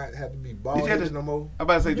to be bald Did you have headed to- no more. I'm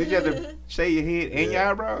about to say, did you have to shave your head and your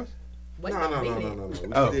Yeah. eyebrows? Wait No. a minute.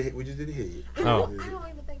 Oh. We just did the head. Oh. I don't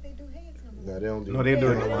even think they do heads no more. No, they don't do No, they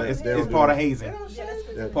do it Yeah, anymore. they It's, don't it's do part it. of hazing. Yeah, that's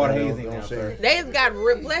what That- Part of they don't- hazing don't now, shave. sir. They've got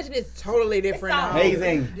blushing is totally different soft. now.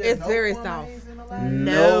 Hazing. There's It's very form of soft. hazing allowed?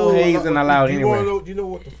 No hazing allowed you anywhere. Know, you know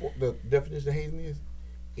what the definition of hazing is?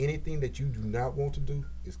 Anything that you do not want to do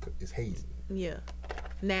is hazing. Yeah.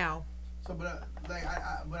 Now, So, but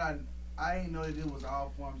I didn't know that it was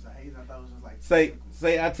all forms of hazing. I thought it was just like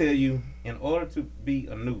Say I tell you, in order to be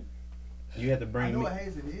a noob, you have to I bring know me. what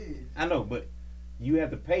hazing is. I know, but you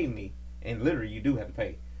have to pay me, and literally you do have to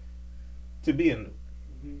pay to be a noob.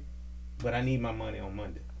 Mhm. But I need my money on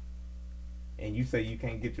Monday, and you say you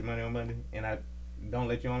can't get your money on Monday, and I don't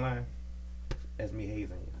let you online. That's me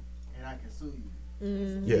hazing you. And I can sue you.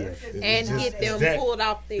 Yeah, and get them pulled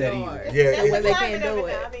off the that yard. easy. Yeah, That it- way they Climate can't of do now.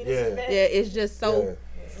 it. I mean, Yeah. it's just that. Yeah, it's just so Yeah.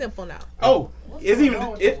 simple now. Oh, it's even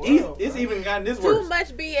wrong with the world, it's bro? even gotten this Too worse.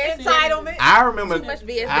 much BS. Entitlement. I remember. Too much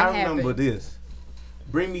BS I been remember happening. this.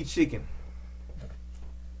 Bring me chicken.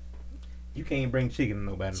 You can't bring chicken to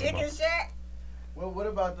nobody no Chicken more. Shack. Well, what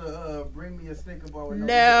about the bring me a Snicker bar with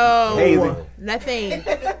No, Hazing. nothing,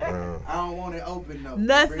 I don't want it open though.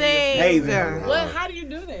 nothing. Hazing. What? How do you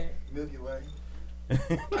do that? Milky Way.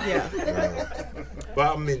 Yeah.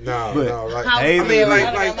 But I mean, no, But- like, Hazing. I mean, like,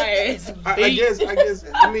 I guess,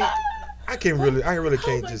 I mean, I really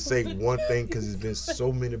can't just say one thing because there's been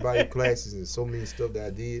so many Bayou classes and so many stuff that I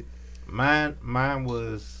did. Mine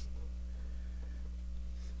was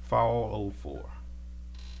fall 04.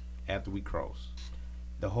 After we crossed,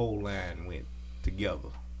 the whole line went together,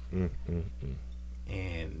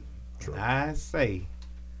 and True. I say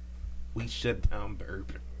we shut down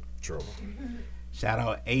Bourbon. Trouble. Shout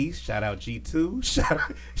out Ace, shout out G2,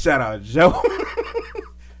 shout out Joe.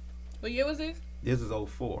 What year was this? This is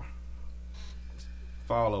 04.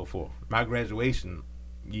 Fall 04. My graduation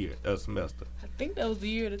year, semester. I think that was the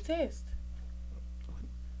year of the test.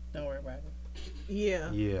 Don't worry about it.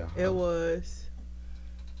 Yeah, Yeah. it was.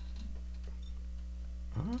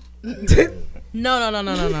 No.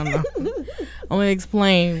 I'm gonna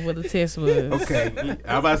explain what the test was. Okay. I was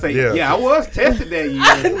about to say, Yeah. yeah, I was tested that year.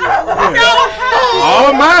 Yeah.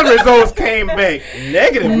 All my results came back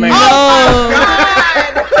negative, man.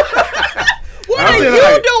 What I'm are sitting you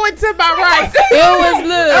like- doing to my right? It was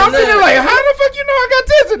I'm sitting there look. like, how the fuck you know I got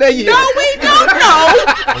tested that year? No, we don't know.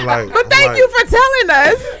 I'm like, But thank you for telling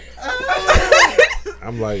us.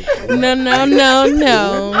 I'm like, No.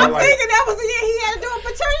 I'm like, Thinking that was the year he had to do a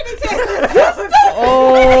paternity test.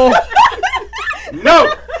 Oh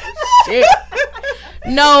No. shit.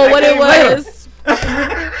 No, what it came later. was.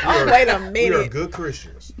 Oh, wait a we are minute. good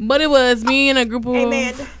Christians. But it was me and a group of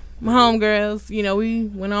Amen. my homegirls. You know, we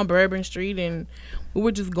went on Bourbon Street and we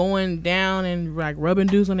were just going down and like rubbing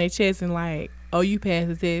dudes on their chest and like, oh, you passed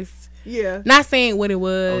the test. Yeah. Not saying what it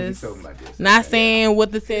Oh, you was. told me about this. Not saying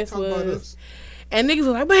what the test Talk about was. us. And niggas was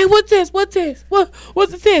like, man, what test? What's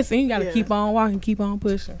the test? And you gotta Yeah. keep on walking, keep on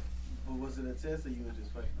pushing. But was it a test or you were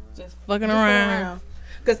just fucking around? Just fucking around.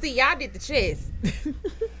 Cause see, y'all did the chest.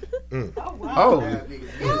 Oh. Bad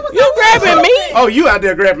niggas. You grabbing me? Oh, you out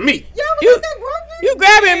there grabbing me. You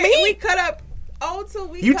grabbing We me? cut up 0-2,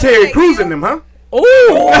 we You cut Terry like Crews in him. them, huh?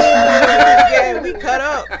 Ooh. Yeah, we cut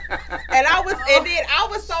up. And I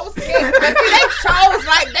was so scared. But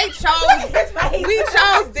see, we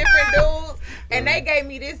chose different dudes. And they gave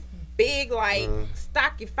me this big, like,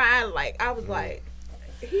 stocky fine. Like, I was like,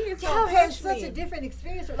 he is Y'all gonna had punch such me. a different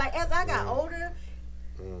experience. Like as I got older,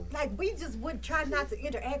 like we just would try not to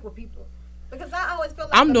interact with people because I always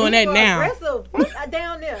felt like I'm the doing men that were now. Aggressive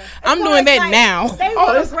down there. As I'm far doing as, that like, now. They were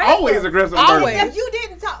Oh, it's aggressive. always aggressive. Always. Birthday. If you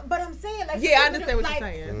didn't talk, but I'm saying like Yeah, I understand what like,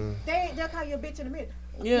 you're saying. They'll call you a bitch in a minute.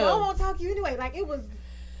 Yeah. They don't want to talk to you anyway. Like it was.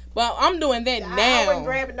 Well, I'm doing that I wasn't now.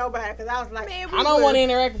 grabbing nobody because I was like, Man, I don't want to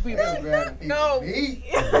interact with people. No. God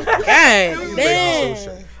Make me damn.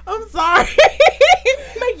 so ashamed. I'm sorry.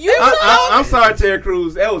 Make you I'm sorry, Terry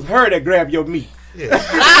Crews. That was her that grabbed your meat. Yeah.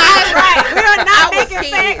 right. We're I not was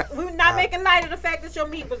making scared. we're not making light of the fact that your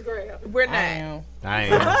meat was grabbed. We're I not. am. I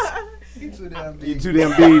am. You too damn You big. too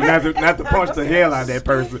damn big not to punch the hell out of that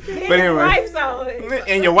person. But anyway, Wife's on it.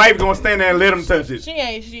 and your wife gonna stand there and let him touch it. She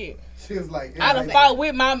ain't shit. She was like, I done fought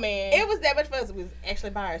with my man. It was that much fun. We was actually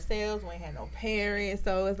by ourselves. We ain't had no parents.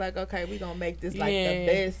 So it's like, okay, we going to make this like Yeah. the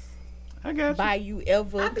best I got you. bayou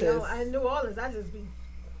ever. I be 'cause- in New Orleans. I just be.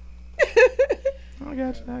 I got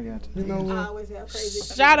you. I got you. You know I what? always have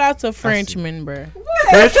crazy. Shout out to Frenchman, bruh.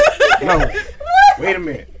 French? No. Wait a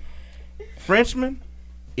minute. Frenchman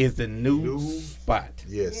is the new spot.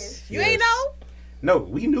 Yes. You ain't know? No,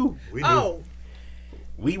 we knew. We knew. Oh.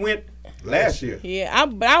 We went last year. Yeah,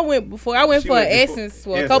 but I went before. I went She for went before. Essence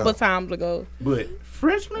for a Yes. couple times ago. But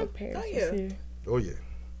Frenchman Paris Oh, was yeah. here. Oh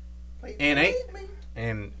yeah.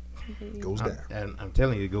 and Goes down. I'm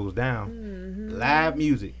telling you, it goes down. Mm-hmm. Live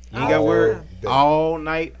music. You ain't Oh, got word day. all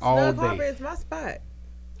night, all Snug Harbor day. is my spot.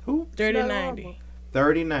 Who? 3090.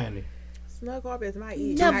 3090. Snug Harbor is my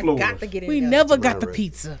eat. Never- I floors. got to get in We there. never got the Right.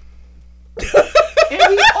 pizza. And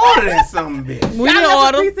we ordered that something, bitch. We Y'all didn't know the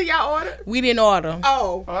order. pizza y'all ordered? We didn't order.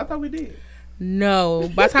 Oh. Oh, I thought we did. No.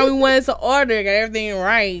 By the time we wanted to order, got everything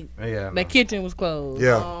right. Yeah. The kitchen was closed.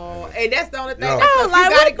 Yeah. Oh, and that's the only thing. Yeah. That's I was like,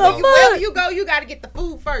 you gotta, what the wherever fuck? you go, you got to get the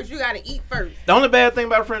food first. You got to eat first. The only bad thing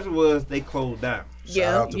about Frenchman was they closed down.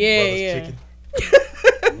 Shout out to Yeah, Brothers yeah.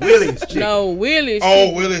 Chicken. Willie's chicken. No, Willis.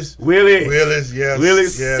 Oh, Willis. Willie. Willis, yes.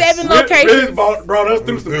 Willis. Yes. 7 locations. Willie's brought us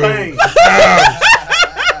through some things.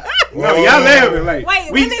 No, Whoa. y'all laughing like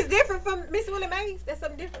Wait, we. Willie's different from Miss Willie Mays? That's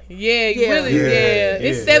something different. Yeah, Yeah. Willis. Yeah, Yeah,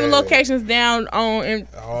 it's yeah, 7 yeah. locations down on in,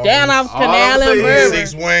 Oh, down off all Canal I'm and saying is Bourbon.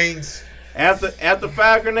 6 wings. After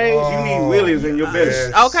 5 grenades, you need Oh, Willie's in your belly.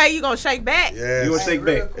 yes. Okay, you going to shake back? Yes. You want Hey, shake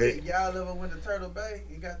real back. quick, y'all ever went to Turtle Bay?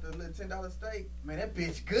 You got the little $10 steak? Man, that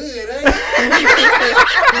bitch good, ain't it?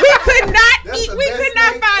 We could not That's eat. the We best could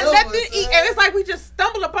not thing find ever, nothing to eat. son. And it's like we just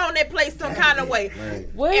stumbled upon that place some kind of way. Right.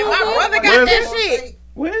 Where And was my it? brother Where got is that it? shit.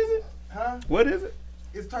 What is it? Huh? What is it?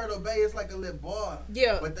 It's Turtle Bay. It's like a little bar.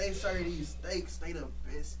 Yeah. But they serve these steaks. They the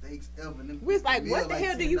best steaks ever. Them We was like, meal what the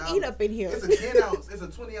hell do you $10. eat up in here? It's a 10 ounce. It's a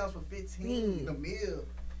 20 ounce for 15. The meal.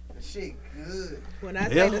 The shit good. When I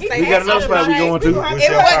Yeah. say the We steak, got another spot we going to. We shall It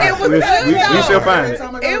was find good. it. We shall find Every it.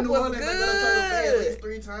 time I go It to New was Orleans, I go to Turtle Bay at good. least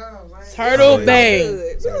 3 times. I ain't- Turtle Yeah. Bay.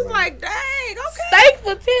 Good. She was like, dang, okay. Steak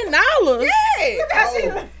for $10. Yeah.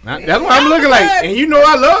 Oh, That's what I'm looking like. And you know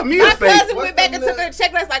I love me a My steak. cousin What's went back the and took little- her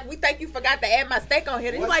check. That's like, we think you forgot to add my steak on here.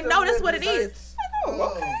 And he's what's like, the no, that's little what it is. desserts?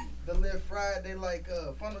 Oh, okay. The little fried, they like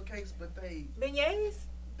funnel cakes, but they Beignets?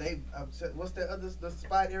 what's that other the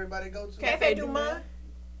spot everybody go to? Cafe Du Monde?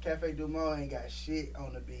 Cafe Du Monde ain't got shit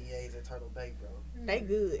on the beignets at Turtle Bay, bro. They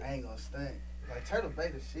good. I ain't gonna stunt. Like Turtle Bay,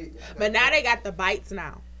 the shit. y'all But got- now they got the bites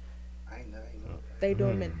now. I ain't know. They do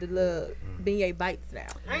them in the little beignet bites now.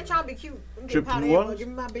 I ain't trying to be cute. I'm Trip getting to New Polyamor. Orleans? Give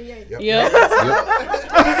me my beignet. Yep. Yep. Yep.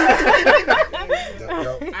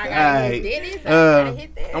 I gotta Alright. hit Dennis. I gotta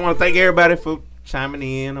hit that. I want to thank everybody for chiming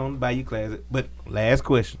in on the Bayou Classic. But last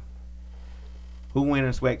question: who win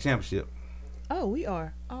in the SWAC championship? Oh, we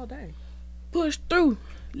are all day. Push through.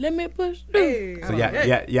 Let me push through. Hey. So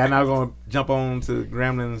y'all not gonna jump on to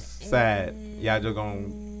Gremlin's side. Y'all just gonna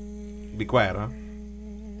be quiet, huh?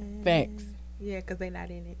 Facts. Yeah, because they not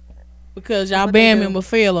in it. Because y'all What they band do? member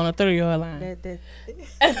fell on the 30-yard line. That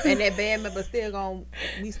and that band member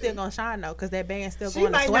we still gonna shine though, because that band still She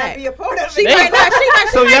going to might not swag. be a part of She it. might not. She might.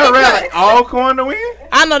 So y'all rally all corn to win?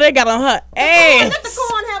 I know they got on her Let the ass.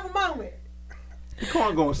 corn have a moment.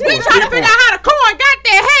 Corn gonna score We trying to figure out how the corn got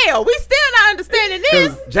that hell. We still not understanding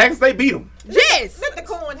this. because Jackson State beat them. Yes. Let the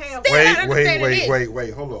corn have Still not Wait, understanding this.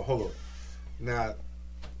 wait. Hold on. Now,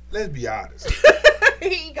 let's be honest.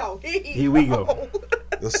 Here you go. Here we go.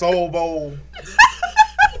 The Soul Bowl.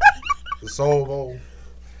 The Soul Bowl.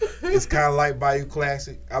 It's kind of like Bayou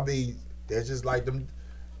Classic. I mean, that's just like them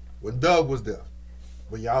when Doug was there.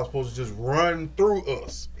 but y'all supposed to just run through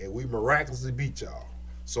us, and we miraculously beat y'all.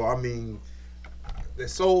 So I mean, the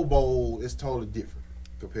Soul Bowl is totally different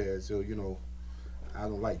compared to I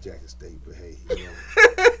don't like Jackson State, but hey,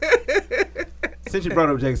 Since you brought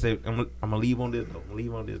up Jackson State, I'm gonna leave on this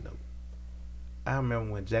note. I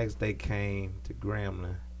remember when Jackson State came to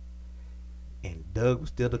Grambling, and Doug was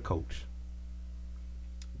still the coach.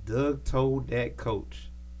 Doug told that coach,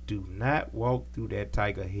 "Do not walk through that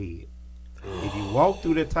Tiger head. If you walk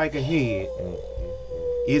through that Tiger head,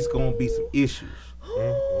 it's gonna be some issues."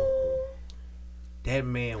 That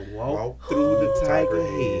man walked through the Tiger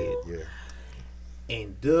head. Yeah.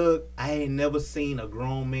 And Doug, I ain't never seen a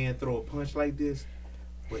grown man throw a punch like this,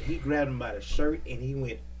 but he grabbed him by the shirt and he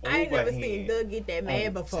went overhand. I ain't never seen Doug get that mad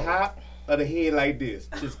on before. Top of the head like this.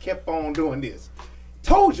 Just kept on doing this.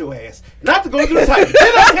 Told your ass not to go through the Tiger. Did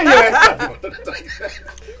I tell your ass not to go through the Tiger?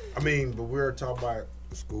 I mean, but we're talking about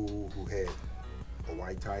a school who had a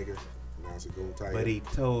white tiger, now it's a gold tiger. But he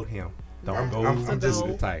told him, don't I'm go just-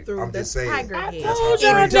 through the Tiger. Through I'm the just saying. Tiger I head. told how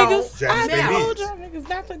y'all Jackson niggas. State I told is. y'all niggas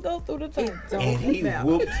not to go through the Tiger. And he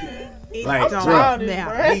whooped him. It Like, don't bruh,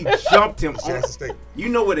 now. he jumped him on. Jackson State. You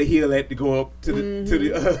know where the hill at to go up to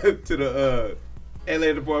the to the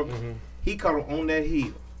LA department. He caught him on that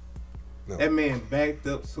hill. No. That man backed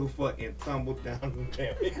up so far and tumbled down the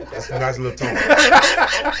damn hill. That's a nice little tumble.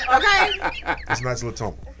 Okay. That's a nice little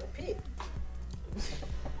tumble.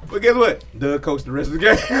 But guess what? Doug coached the rest of the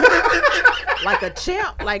game. Like a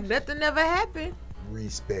champ. Like nothing ever happened.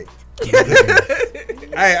 Respect.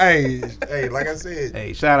 hey, like I said,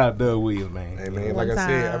 Hey, shout out Doug Williams, man. hey man, One like I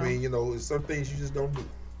said, I time. mean, it's some things you just don't do.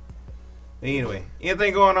 Anyway,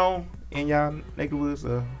 anything going on in y'all neck of the woods?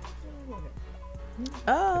 Coming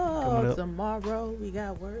Oh, up. tomorrow we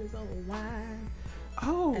got words over wine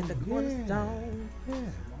Oh, and the cornerstone.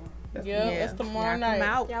 Yeah, it's tomorrow Y'all night. Come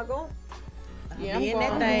out. Y'all going? Yeah, I'm Be in that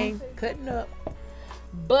going. thing, cutting up.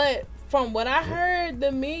 But from what I heard,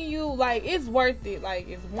 the menu, like, it's worth it. Like,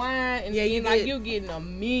 it's wine and Yeah, you then, like, get you getting a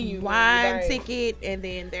menu. Wine like, ticket, and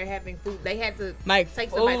then they're having food. They had to Like,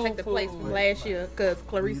 take somebody food, take the place food. from last year because You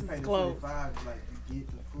Clarice's pay the closed. 25, like you get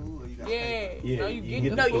the food or you got Yeah. Yeah, No, you you get get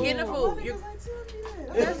the No, the you food. getting the food.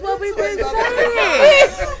 That's That's what we've been saying.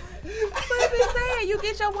 That's what we've been saying. You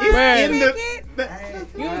get your wine Bruh. ticket.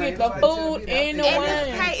 You get the food and the And wine.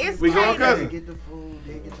 it's, hey, it's We going, catered. cousin? Get the food,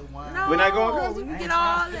 they get the wine. No, We're not going, cousin? You get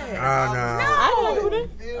all that. No. I don't know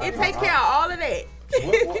that. It takes care of all of that.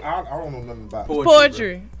 I don't know nothing about it.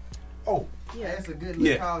 Poetry. Oh, That's a good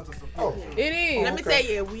Yeah. little cause to support. It is. Let me tell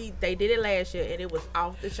you, they did it last year and it was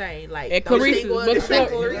off the chain. Like At those Clarice's, singles, but it's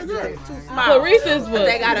like look- Clarice's is too small. Clarice's But was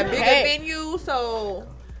they got a bigger packed. venue, so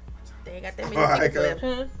they ain't got that many Alright, tickets okay. left.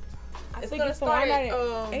 Huh? I It's think gonna it's start tomorrow at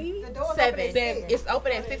night at 8. The door's 7. open at 6. It's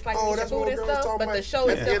open at 6 like Oh, the that's food what and girl was stuff, talking but the about. show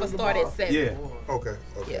Yeah. itself will start at 7. Yeah. okay.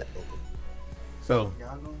 Yeah. So,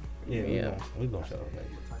 Y'all going? yeah, Yeah. we gonna show up.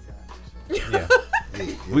 Okay. Yeah.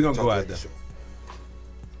 We gonna go out there.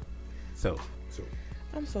 So,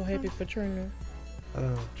 I'm so happy for Trina.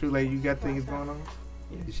 True Lady, you got things going on?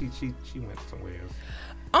 Yeah, she went somewhere else.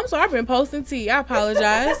 I'm sorry, I've been posting tea. I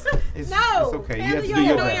apologize. It's, No, it's okay. You Taylor, have to you do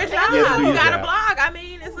your doing job. your You job. have to do You your got a job. blog. I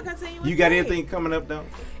mean, it's a continuous You got thing. anything coming up though?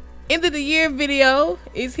 End of the year video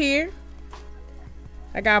is here.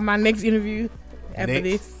 I got my next interview after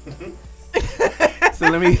Next. this. So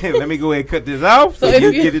let me go ahead and cut this off so So if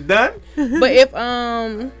you you- get it done. But if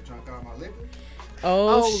Trying to call my liquor?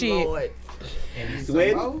 oh, Oh, shit. Lord. And you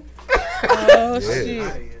sweating? Oh, Oh Yeah.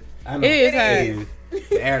 shit. I know. It is hot. It is.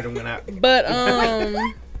 The air done went out. But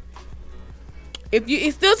if you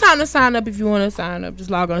it's still time to sign up if you want to sign up. Just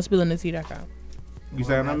log on to spillingthetea.com. You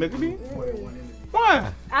sound like Mickey B? more than one interview.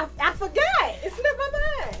 Why? I forgot. It slipped my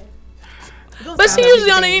mind. But she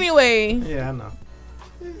usually on it anyway. Yeah, I know.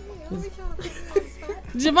 What we trying to put you on the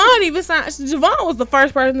spot? Javon even signed. Javon was the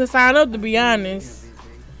first person to sign up. To be honest.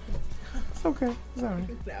 It's okay. Sorry.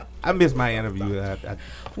 No. I missed my interview.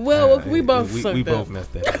 Well, we both we sucked both up.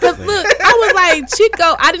 messed that. Cause look, I was like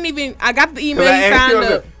Chico. I didn't even. I got the email. Cause I He asked her, I signed was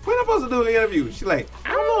up, like, when I'm supposed to do the interview? She like,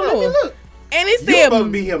 I don't know. look. and it You said supposed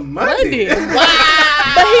to be here Monday.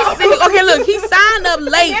 But he said, okay, look, he signed up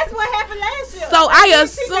late That's what happened last year. So I She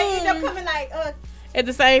ended up assume coming like, at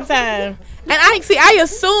the same time. And I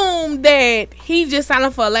assumed that he just signed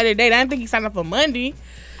up for a later date. I didn't think he signed up for Monday.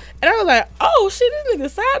 And I was like, oh shit, this nigga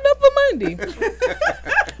signed up for Monday.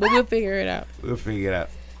 But we'll figure it out. We'll figure it out.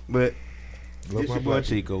 But Look it's my your boy black.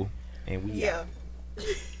 Chico, and we Yeah. out.